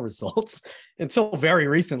clinical trial results, until very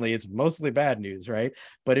recently, it's mostly bad news, right?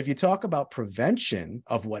 But if you talk about prevention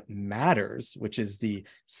of what matters, which is the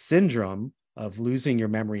syndrome of losing your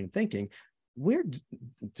memory and thinking, we're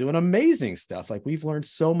doing amazing stuff. Like, we've learned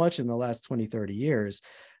so much in the last 20, 30 years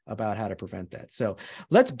about how to prevent that. So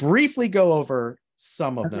let's briefly go over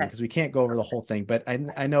some of them, because we can't go over the whole thing. But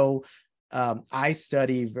I know I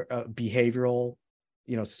study behavioral,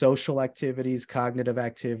 social activities, cognitive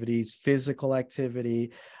activities, physical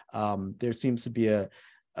activity. There seems to be a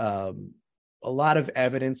lot of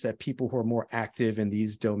evidence that people who are more active in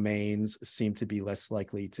these domains seem to be less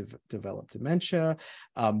likely to develop dementia,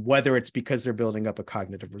 whether it's because they're building up a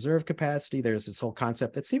cognitive reserve capacity. There's this whole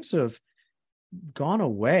concept that seems to have gone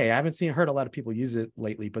away. I haven't heard a lot of people use it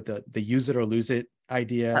lately, but the use it or lose it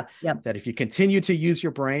idea, that if you continue to use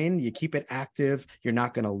your brain, you keep it active, you're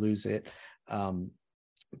not going to lose it.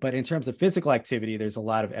 But in terms of physical activity, there's a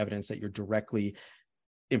lot of evidence that you're directly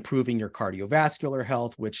improving your cardiovascular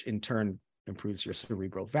health, which in turn improves your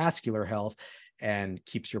cerebrovascular health and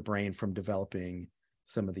keeps your brain from developing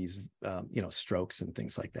some of these, strokes and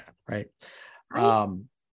things like that. Right.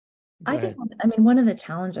 I think, one of the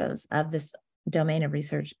challenges of this domain of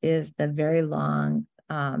research is the very long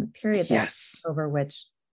period over which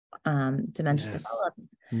dementia develops.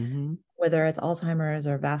 Mm-hmm. Whether it's Alzheimer's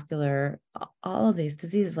or vascular, all of these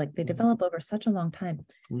diseases, like they develop over such a long time.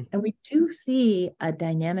 Mm-hmm. And we do see a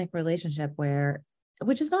dynamic relationship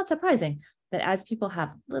which is not surprising, that as people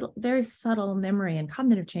have very subtle memory and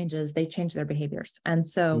cognitive changes, they change their behaviors. And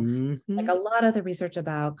so like a lot of the research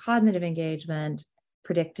about cognitive engagement,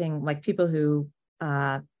 predicting, like people who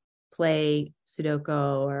play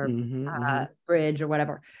Sudoku or bridge or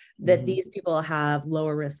whatever, that these people have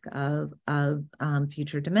lower risk of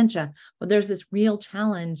future dementia. But there's this real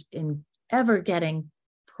challenge in ever getting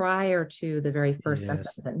prior to the very first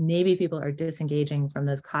symptoms, that maybe people are disengaging from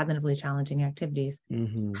those cognitively challenging activities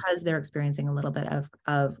because they're experiencing a little bit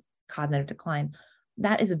of cognitive decline.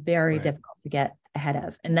 That is very difficult to get ahead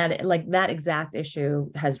of. And that exact issue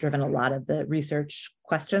has driven a lot of the research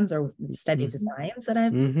questions or study designs that I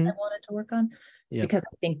wanted to work on. Because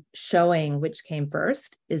I think showing which came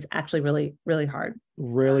first is actually really, really hard.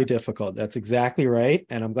 Really difficult. That's exactly right.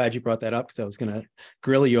 And I'm glad you brought that up, because I was going to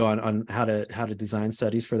grill you on how to design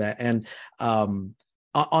studies for that. And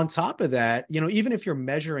on top of that, even if you're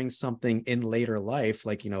measuring something in later life,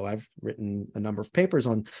 like, I've written a number of papers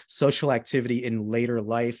on social activity in later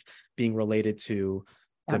life being related to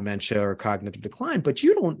dementia or cognitive decline, but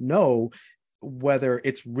you don't know whether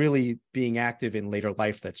it's really being active in later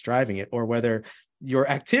life that's driving it, or whether your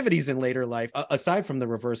activities in later life, aside from the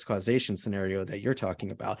reverse causation scenario that you're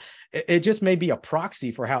talking about, it just may be a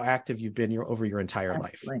proxy for how active you've been over your entire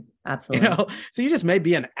life. Absolutely. So you just may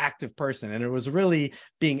be an active person, and it was really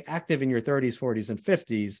being active in your 30s, 40s, and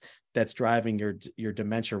 50s that's driving your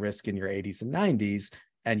dementia risk in your 80s and 90s.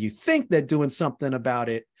 And you think that doing something about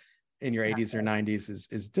it in your 80s or 90s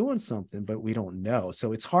is doing something, but we don't know.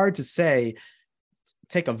 So it's hard to say,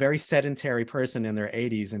 take a very sedentary person in their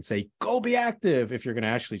 80s and say, go be active, if you're going to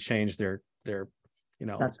actually change their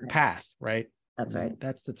path, right? That's right.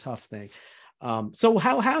 That's the tough thing. So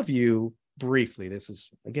how have you, briefly, this is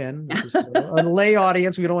for a lay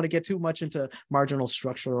audience, we don't want to get too much into marginal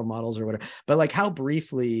structural models or whatever, but like, how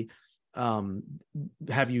briefly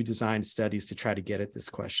have you designed studies to try to get at this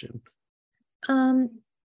question?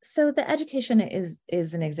 So the education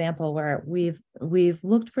is an example where we've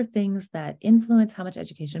looked for things that influence how much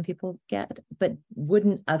education people get, but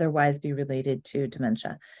wouldn't otherwise be related to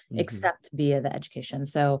dementia, except via the education.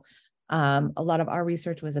 So a lot of our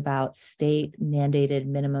research was about state mandated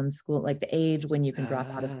minimum school, like the age when you can drop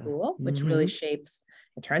out of school, which really shapes,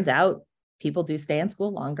 it turns out people do stay in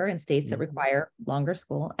school longer in states that require longer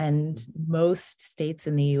school. And most states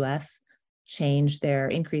in the US increased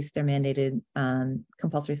their mandated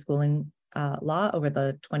compulsory schooling law over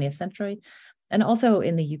the 20th century. And also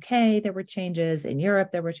in the UK, there were changes. In Europe,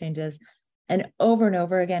 there were changes. And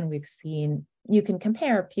over again, we've seen, you can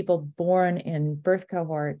compare people born in birth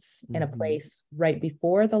cohorts in a place right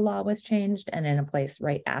before the law was changed and in a place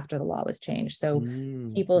right after the law was changed. So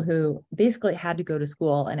people who basically had to go to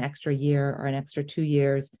school an extra year or an extra 2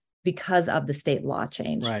 years because of the state law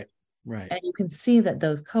change. Right. Right. And you can see that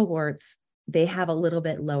those cohorts, they have a little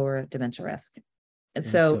bit lower dementia risk. And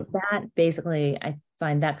so that basically, I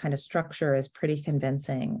find that kind of structure is pretty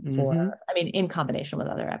convincing for, I mean, in combination with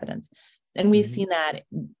other evidence. And we've seen that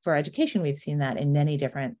for education, we've seen that in many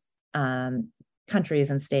different countries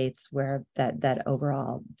and states where that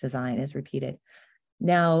overall design is repeated.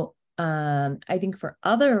 Now, I think for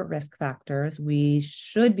other risk factors, we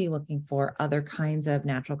should be looking for other kinds of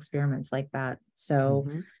natural experiments like that. So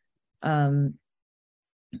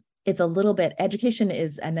it's a little bit, education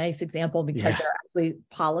is a nice example because there are actually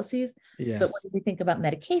policies. But when we think about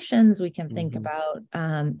medications, we can think about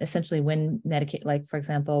essentially when like, for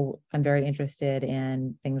example, I'm very interested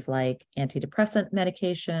in things like antidepressant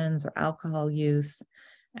medications or alcohol use.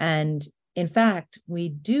 And in fact, we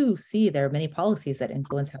do see there are many policies that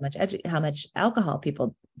influence how much alcohol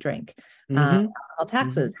people drink. Alcohol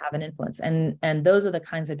taxes have an influence, and those are the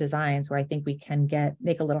kinds of designs where I think we can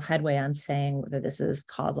make a little headway on saying whether this is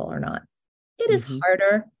causal or not. It is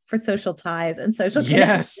harder for social ties and social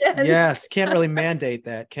connections. Yes, can't really mandate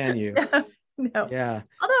that, can you? No. Yeah.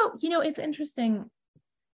 Although, it's interesting.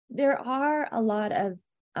 There are a lot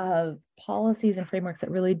of policies and frameworks that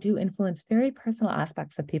really do influence very personal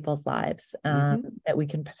aspects of people's lives that we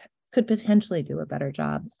could potentially do a better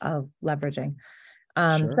job of leveraging.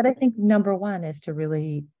 But I think number one is to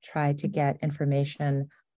really try to get information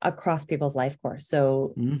across people's life course.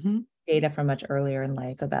 So data from much earlier in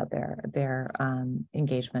life about their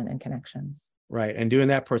engagement and connections. Right. And doing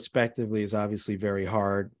that prospectively is obviously very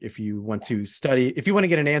hard. If you want to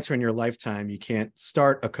get an answer in your lifetime, you can't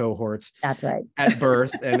start a cohort at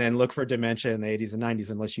birth and then look for dementia in the 80s and 90s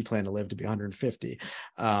unless you plan to live to be 150.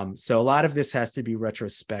 So a lot of this has to be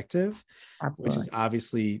retrospective, which is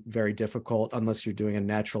obviously very difficult unless you're doing a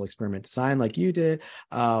natural experiment design like you did.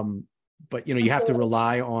 But you have to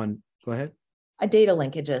rely on, go ahead. Data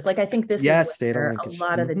linkages. Like I think this is where linkage. A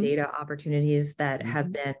lot of the data opportunities that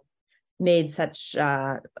have been made such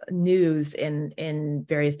news in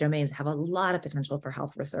various domains have a lot of potential for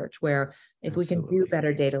health research, where if we can do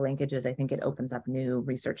better data linkages, I think it opens up new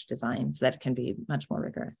research designs that can be much more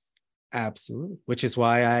rigorous. Absolutely, which is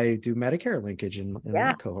why I do Medicare linkage in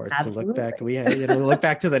my cohorts. Absolutely. So look back, look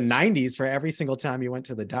back to the 90s for every single time you went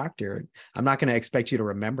to the doctor. I'm not going to expect you to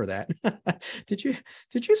remember that. Did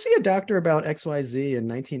you see a doctor about XYZ in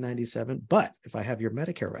 1997? But if I have your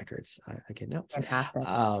Medicare records, I can know. Fantastic.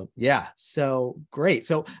 So great.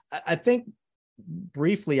 So I think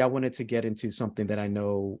briefly, I wanted to get into something that I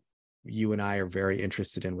know you and I are very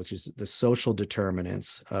interested in, which is the social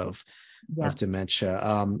determinants of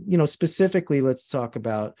dementia. Specifically, let's talk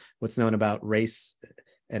about what's known about race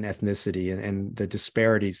and ethnicity and the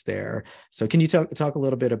disparities there. So can you talk a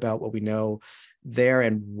little bit about what we know there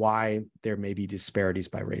and why there may be disparities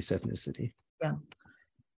by race, ethnicity? Yeah.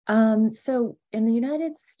 So in the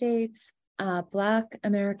United States, Black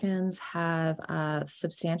Americans have a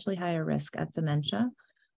substantially higher risk of dementia.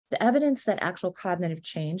 The evidence that actual cognitive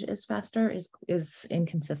change is faster is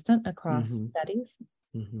inconsistent across studies.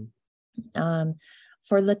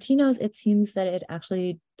 For Latinos, it seems that it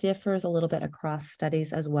actually differs a little bit across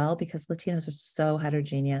studies as well, because Latinos are so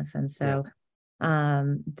heterogeneous. And so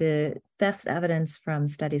the best evidence from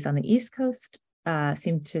studies on the East Coast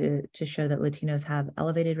seem to show that Latinos have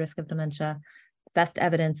elevated risk of dementia. Best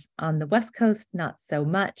evidence on the West Coast, not so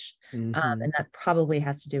much. And that probably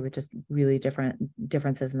has to do with just really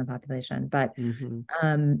differences in the population. But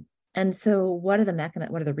and so what are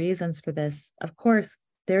the reasons for this? Of course,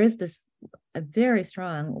 there is a very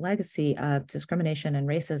strong legacy of discrimination and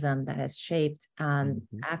racism that has shaped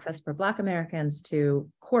access for Black Americans to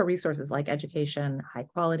core resources like education, high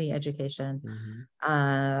quality education,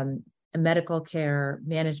 medical care,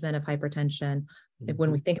 management of hypertension.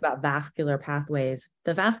 When we think about vascular pathways,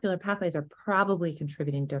 the vascular pathways are probably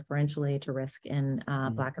contributing differentially to risk in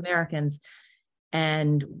Black Americans.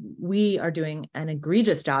 And we are doing an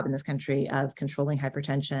egregious job in this country of controlling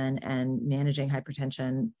hypertension and managing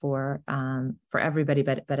hypertension for everybody,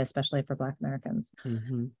 but especially for Black Americans.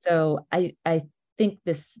 So I think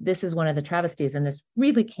this is one of the travesties, and this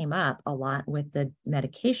really came up a lot with the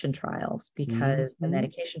medication trials, because the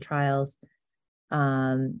medication trials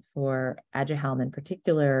for Aduhelm in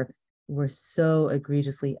particular were so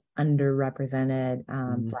egregiously underrepresented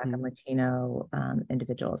Black and Latino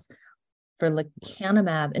individuals. For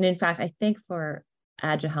lecanemab, and in fact, I think for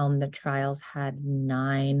Aduhelm, the trials had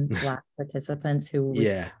 9 Black participants who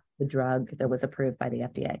received the drug that was approved by the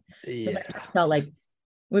FDA. So I just felt like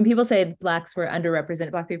when people say Blacks were underrepresented,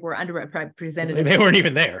 Black people were underrepresented. They weren't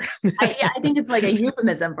even there. I think it's like a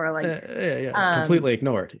euphemism for like completely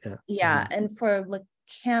ignored. And for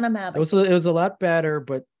lecanemab, it was a lot better,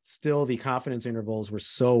 but still the confidence intervals were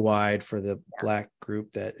so wide for the Black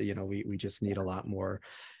group that, we just need a lot more.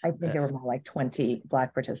 I think there were more like 20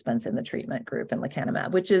 Black participants in the treatment group in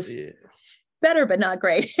lecanemab, which is better, but not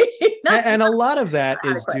great. And a lot of that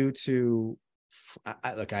is due to,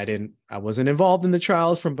 I wasn't involved in the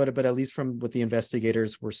trials but at least from what the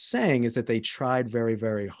investigators were saying is that they tried very,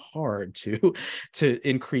 very hard to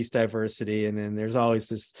increase diversity. And then there's always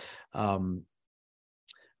this, I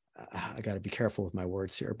got to be careful with my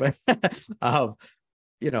words here, but,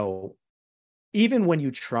 even when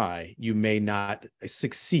you try, you may not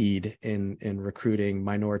succeed in recruiting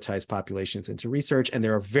minoritized populations into research. And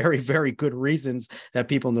there are very, very good reasons that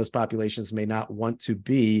people in those populations may not want to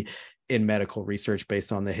be in medical research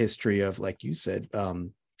based on the history of, like you said,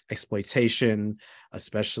 exploitation,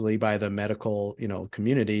 especially by the medical,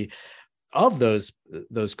 community of those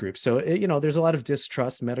groups. So, there's a lot of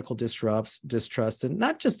distrust, medical distrust, and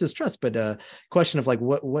not just distrust, but a question of like,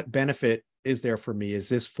 what benefit is there for me? Is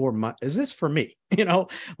this for me?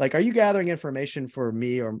 Like, are you gathering information for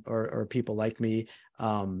me or people like me?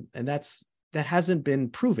 And that hasn't been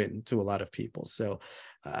proven to a lot of people. So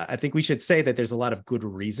I think we should say that there's a lot of good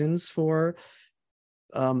reasons for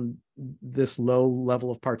this low level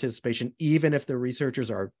of participation, even if the researchers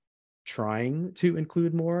are trying to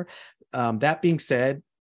include more. That being said,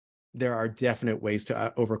 there are definite ways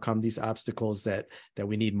to overcome these obstacles that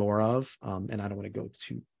we need more of. And I don't want to go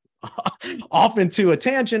too off into a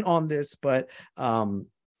tangent on this, but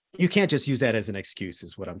you can't just use that as an excuse,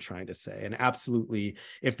 is what I'm trying to say. And absolutely,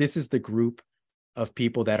 if this is the group of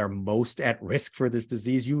people that are most at risk for this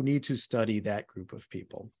disease, you need to study that group of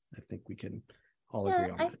people. I think we can all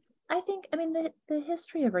agree on that. I think, the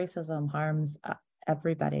history of racism harms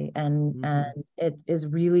everybody, and it is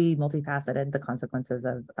really multifaceted, the consequences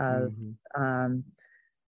of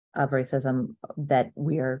racism that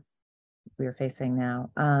we're facing now.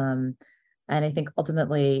 And I think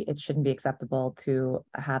ultimately it shouldn't be acceptable to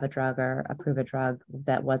have a drug or approve a drug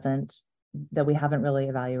that we haven't really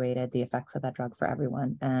evaluated the effects of that drug for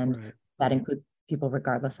everyone. And that includes people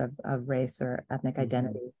regardless of race or ethnic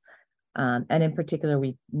identity. And in particular,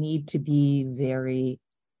 we need to be very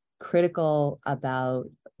critical about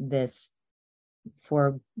this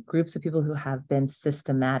for groups of people who have been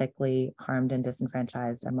systematically harmed and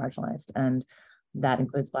disenfranchised and marginalized. And that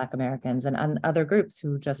includes Black Americans and other groups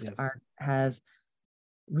who just have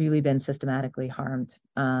really been systematically harmed.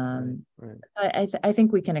 I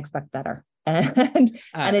think we can expect better. And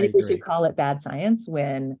I think we should call it bad science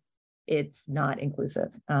when it's not inclusive.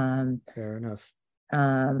 Fair enough.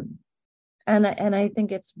 And I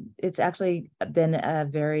think it's actually been a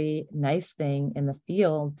very nice thing in the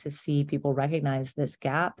field to see people recognize this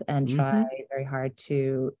gap and try very hard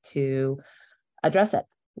to address it.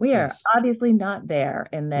 We are obviously not there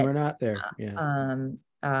in that. We're not there.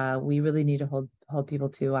 Yeah. We really need to hold people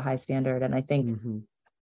to a high standard. And I think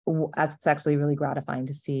it's actually really gratifying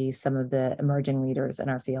to see some of the emerging leaders in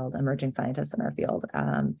our field, emerging scientists in our field,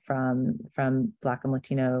 from Black and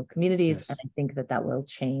Latino communities. And I think that will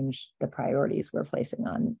change the priorities we're placing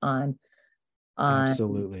on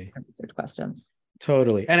absolutely research questions.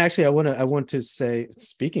 Totally. And actually, I want to say,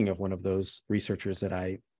 speaking of one of those researchers that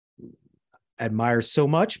I admire so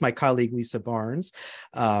much, my colleague Lisa Barnes.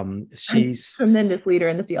 She's a tremendous leader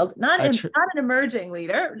in the field, not an emerging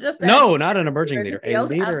leader, not an emerging leader, a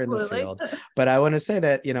leader in the field. But I want to say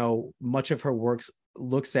that much of her work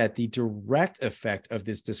looks at the direct effect of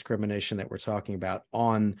this discrimination that we're talking about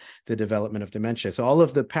on the development of dementia. So all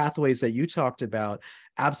of the pathways that you talked about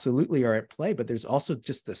absolutely are at play, but there's also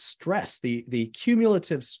just the stress, the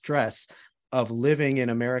cumulative stress of living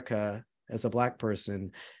in America as a Black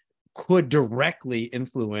person could directly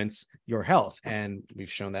influence your health. And we've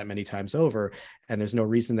shown that many times over. And there's no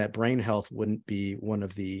reason that brain health wouldn't be one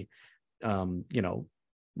of the, one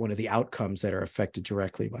of the outcomes that are affected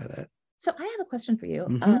directly by that. So I have a question for you,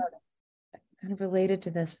 kind of related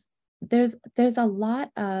to this. There's a lot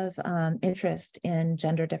of interest in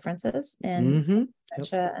gender differences in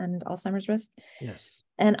dementia and Alzheimer's risk. Yes.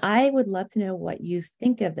 And I would love to know what you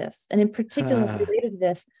think of this. And in particular, related to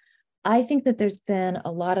this, I think that there's been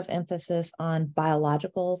a lot of emphasis on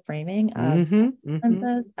biological framing of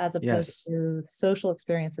differences as opposed to social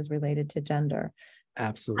experiences related to gender.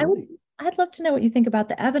 Absolutely. I'd love to know what you think about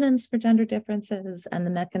the evidence for gender differences and the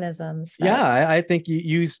mechanisms. I think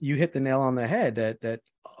you hit the nail on the head that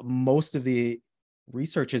most of the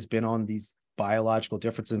research has been on these biological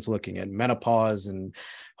differences, looking at menopause and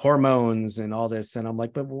hormones and all this. And I'm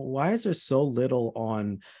like, but why is there so little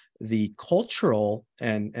on the cultural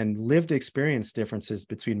and lived experience differences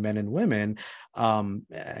between men and women? I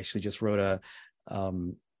actually just wrote a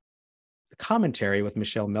commentary with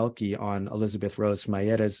Michelle Melky on Elizabeth Rose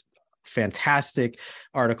Maeda's fantastic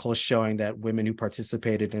article showing that women who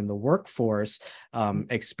participated in the workforce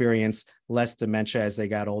experience less dementia as they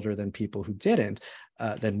got older than people who didn't,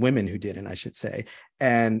 than women who didn't, I should say.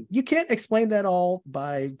 And you can't explain that all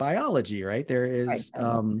by biology, right? There is,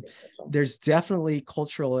 there's definitely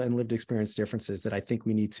cultural and lived experience differences that I think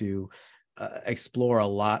we need to explore a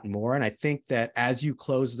lot more. And I think that as you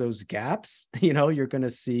close those gaps, you know, you're going to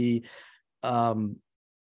see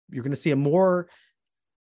a more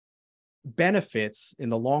benefits in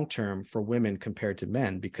the long term for women compared to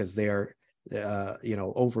men, because they are you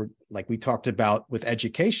know, over, like we talked about with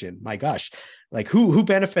education, my gosh, like who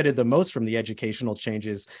benefited the most from the educational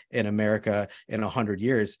changes in America in 100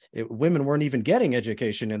 years? Women weren't even getting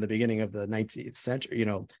education in the beginning of the 19th century, you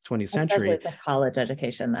know, 20th century. Especially the college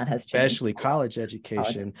education that has changed. Especially college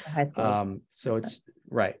education. High schools. So it's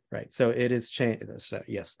right. So it is changed. So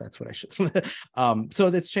yes, that's what I should say. So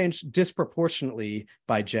it's changed disproportionately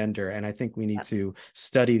by gender. And I think we need to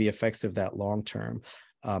study the effects of that long term.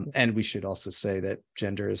 And we should also say that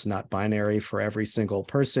gender is not binary for every single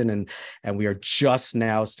person, and we are just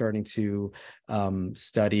now starting to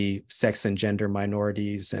study sex and gender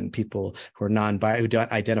minorities and people who are who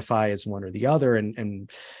don't identify as one or the other,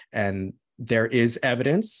 and there is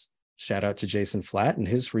evidence. Shout out to Jason Flatt and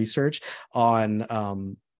his research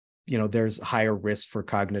on you know, there's higher risk for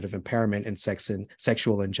cognitive impairment in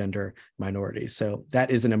sexual and gender minorities. So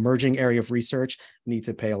that is an emerging area of research we need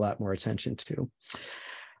to pay a lot more attention to.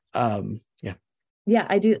 Yeah,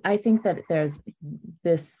 I do. I think that there's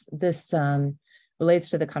this relates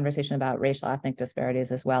to the conversation about racial ethnic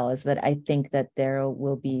disparities as well, is that I think that there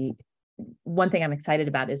will be, one thing I'm excited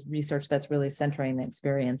about is research that's really centering the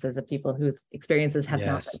experiences of people whose experiences have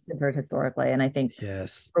not been centered historically. And I think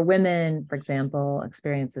for women, for example,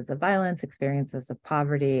 experiences of violence, experiences of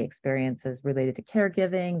poverty, experiences related to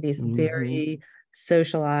caregiving, these very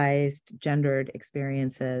socialized, gendered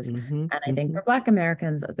experiences. And I think for Black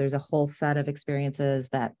Americans, there's a whole set of experiences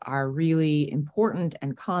that are really important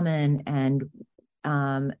and common, and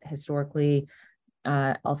historically,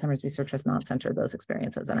 Alzheimer's research has not centered those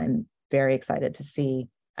experiences. And I'm very excited to see.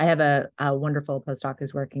 I have a wonderful postdoc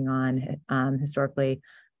who's working on historically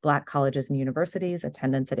Black colleges and universities,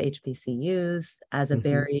 attendance at HBCUs as a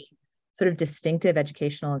very sort of distinctive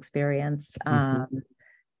educational experience.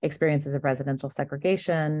 Experiences of residential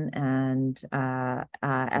segregation and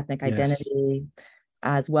ethnic identity,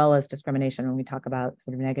 as well as discrimination when we talk about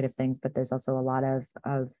sort of negative things, but there's also a lot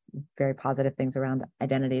of very positive things around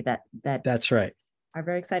identity that that's right, are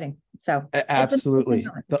very exciting. So absolutely.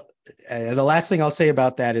 The last thing I'll say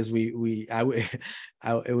about that is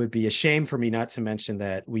it would be a shame for me not to mention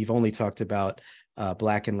that we've only talked about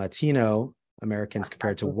Black and Latino Americans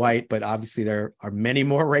compared to white, but obviously there are many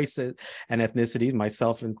more races and ethnicities,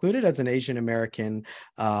 myself included as an Asian American.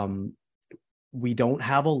 We don't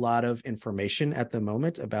have a lot of information at the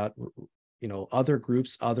moment about, you know, other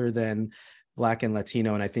groups other than Black and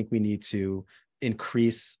Latino, and I think we need to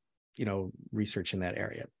increase, you know, research in that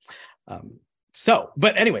area.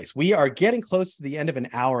 But anyways, we are getting close to the end of an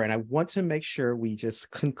hour, and I want to make sure we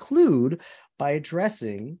just conclude by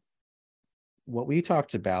addressing what we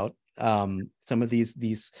talked about. Some of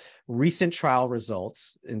these recent trial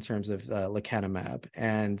results in terms of lecanemab,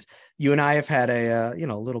 and you and I have had a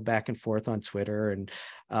little back and forth on Twitter, and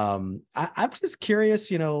I'm just curious,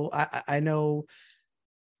 you know, I know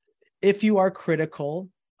if you are critical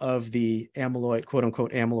of the amyloid, quote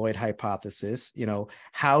unquote, amyloid hypothesis, you know,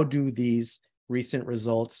 how do these recent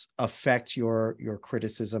results affect your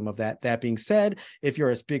criticism of that? That being said, if you're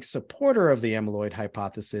a big supporter of the amyloid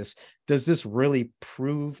hypothesis, does this really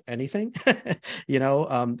prove anything? You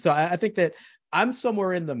know, so I think that I'm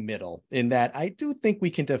somewhere in the middle, in that I do think we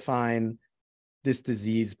can define this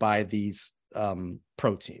disease by these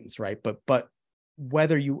proteins, right? But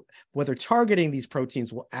whether targeting these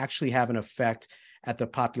proteins will actually have an effect at the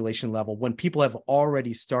population level when people have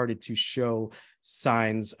already started to show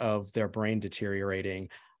signs of their brain deteriorating,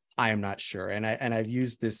 I am not sure. And I've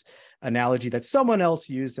used this analogy that someone else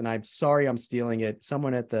used, and I'm sorry I'm stealing it.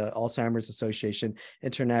 Someone at the Alzheimer's Association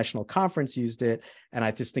International Conference used it, and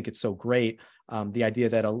I just think it's so great. The idea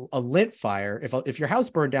that a lint fire, if your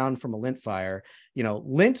house burned down from a lint fire, you know,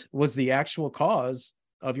 lint was the actual cause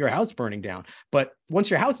of your house burning down. But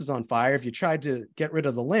once your house is on fire, if you tried to get rid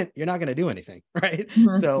of the lint, you're not going to do anything, right?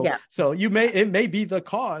 So it may be the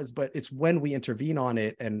cause, but it's when we intervene on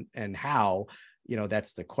it and how, you know,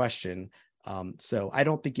 that's the question. So I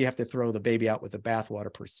don't think you have to throw the baby out with the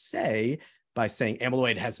bathwater per se by saying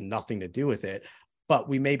amyloid has nothing to do with it, but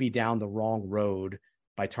we may be down the wrong road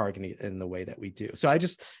by targeting it in the way that we do. So I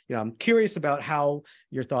just, I'm curious about how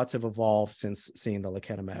your thoughts have evolved since seeing the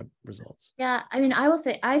lecanemab results. Yeah, I mean, I will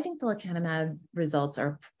say, I think the lecanemab results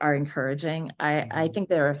are encouraging. I think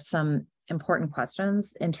there are some important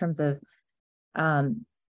questions in terms of,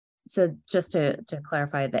 so just to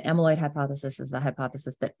clarify, the amyloid hypothesis is the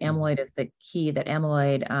hypothesis that amyloid is the key, that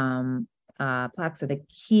amyloid plaques are the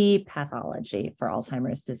key pathology for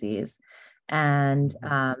Alzheimer's disease. And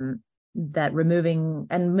that removing,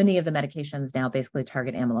 and many of the medications now basically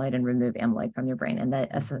target amyloid and remove amyloid from your brain. And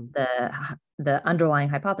that the underlying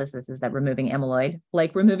hypothesis is that removing amyloid,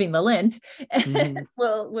 like removing the lint,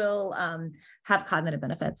 will have cognitive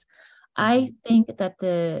benefits. I think that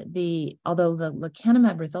although the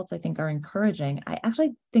lecanemab results I think are encouraging, I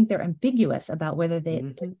actually think they're ambiguous about whether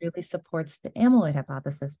it really supports the amyloid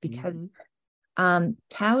hypothesis, because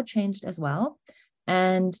tau changed as well.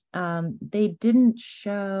 And they didn't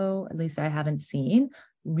show, at least I haven't seen,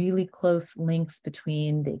 really close links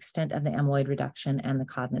between the extent of the amyloid reduction and the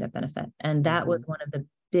cognitive benefit. And that was one of the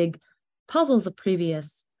big puzzles of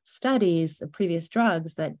previous studies, of previous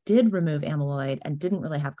drugs that did remove amyloid and didn't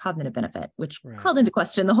really have cognitive benefit, which called into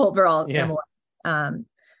question the whole overall amyloid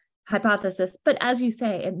hypothesis. But as you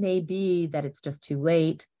say, it may be that it's just too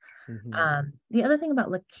late. The other thing about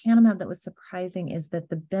lecanemab that was surprising is that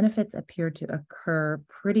the benefits appear to occur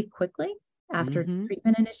pretty quickly after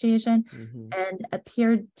treatment initiation, and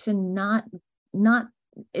appeared to not,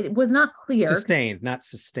 it was not clear. Not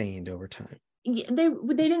sustained over time. They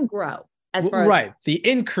didn't grow as far as the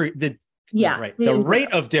increase, the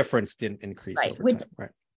rate of difference didn't increase over time. Right.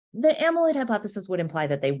 The amyloid hypothesis would imply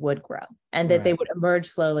that they would grow, and that they would emerge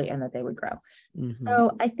slowly, and that they would grow.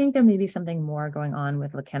 So I think there may be something more going on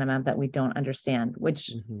with lecanemab that we don't understand,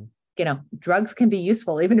 which, drugs can be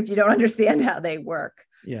useful even if you don't understand how they work.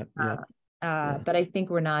 But I think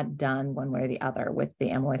we're not done one way or the other with the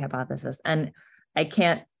amyloid hypothesis. And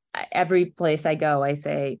every place I go, I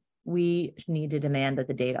say, we need to demand that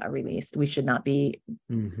the data are released. We should not be,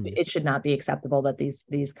 it should not be acceptable that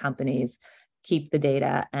these companies keep the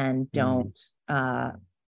data and don't,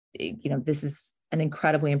 this is an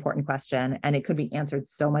incredibly important question, and it could be answered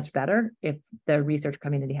so much better if the research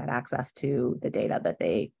community had access to the data that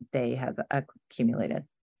they have accumulated.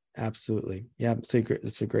 Absolutely. Yeah,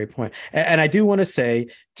 it's a great point. And I do want to say,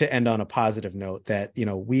 to end on a positive note, that,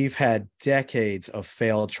 we've had decades of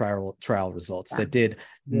failed trial results that did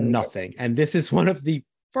nothing. And this is one of the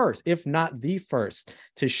first, if not the first,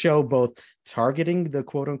 to show both targeting the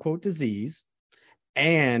quote unquote disease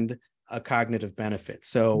and a cognitive benefit.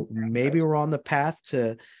 So maybe we're on the path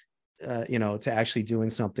to, to actually doing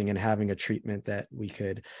something and having a treatment that we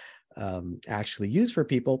could actually use for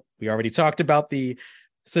people. We already talked about the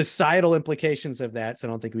societal implications of that, so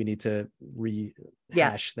I don't think we need to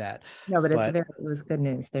rehash that. No, but it was good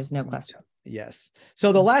news. There's no question. Yes.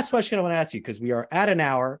 So the last question I want to ask you, because we are at an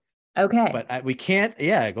hour. Okay. But we can't.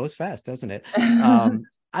 Yeah, it goes fast, doesn't it?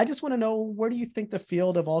 I just want to know, where do you think the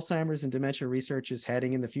field of Alzheimer's and dementia research is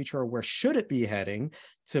heading in the future, or where should it be heading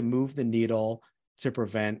to move the needle to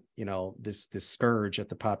prevent, this scourge at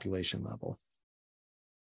the population level?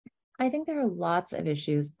 I think there are lots of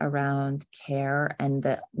issues around care and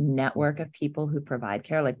the network of people who provide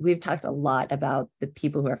care. Like, we've talked a lot about the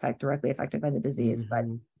people who are directly affected by the disease, but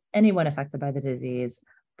anyone affected by the disease,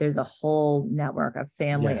 there's a whole network of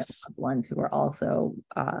family and loved ones who are also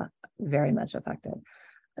very much affected.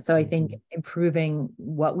 So I think improving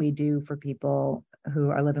what we do for people who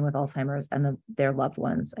are living with Alzheimer's and their loved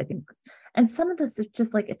ones, I think, and some of this is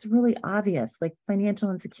just like, it's really obvious, like financial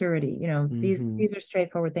insecurity, these are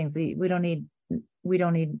straightforward things. We don't need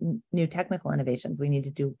new technical innovations. We need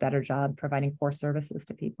to do a better job providing core services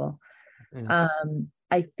to people. Yes.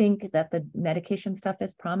 I think that the medication stuff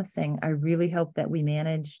is promising. I really hope that we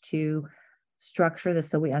manage to structure this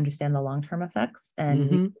so we understand the long-term effects.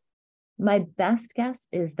 And my best guess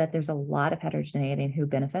is that there's a lot of heterogeneity in who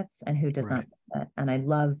benefits and who does not benefit. And I'd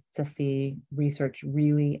love to see research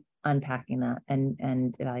really unpacking that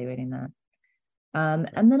and evaluating that.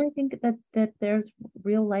 And then I think that there's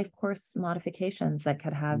real life course modifications that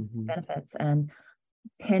could have benefits, and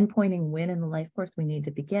pinpointing when in the life course we need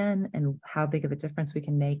to begin and how big of a difference we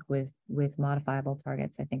can make with modifiable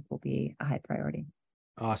targets, I think will be a high priority.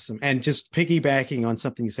 Awesome. And just piggybacking on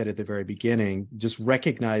something you said at the very beginning, just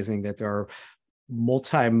recognizing that there are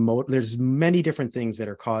there's many different things that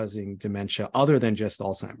are causing dementia other than just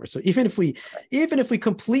Alzheimer's. So even if we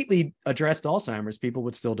completely addressed Alzheimer's, people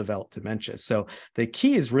would still develop dementia. So the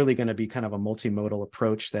key is really going to be kind of a multimodal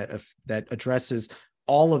approach that addresses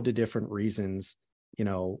all of the different reasons,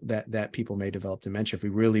 that people may develop dementia if we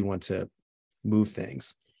really want to move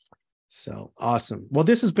things. So awesome. Well,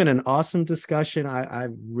 this has been an awesome discussion. I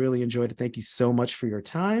really enjoyed it. Thank you so much for your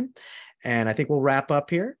time. And I think we'll wrap up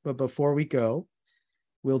here. But before we go,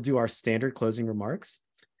 we'll do our standard closing remarks.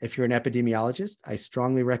 If you're an epidemiologist, I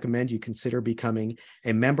strongly recommend you consider becoming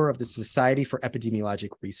a member of the Society for Epidemiologic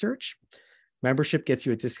Research. Membership gets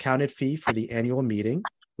you a discounted fee for the annual meeting,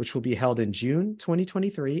 which will be held in June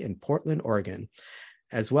 2023 in Portland, Oregon,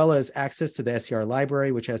 as well as access to the SCR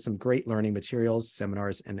library, which has some great learning materials,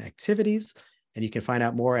 seminars, and activities. And you can find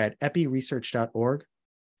out more at epiresearch.org.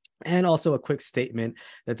 And also a quick statement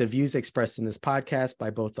that the views expressed in this podcast by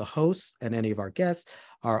both the hosts and any of our guests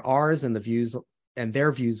are ours and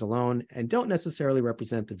their views alone, and don't necessarily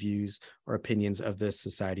represent the views or opinions of the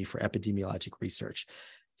Society for Epidemiologic Research.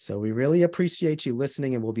 So we really appreciate you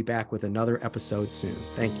listening, and we'll be back with another episode soon.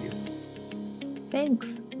 Thank you.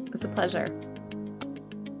 Thanks. It was a pleasure.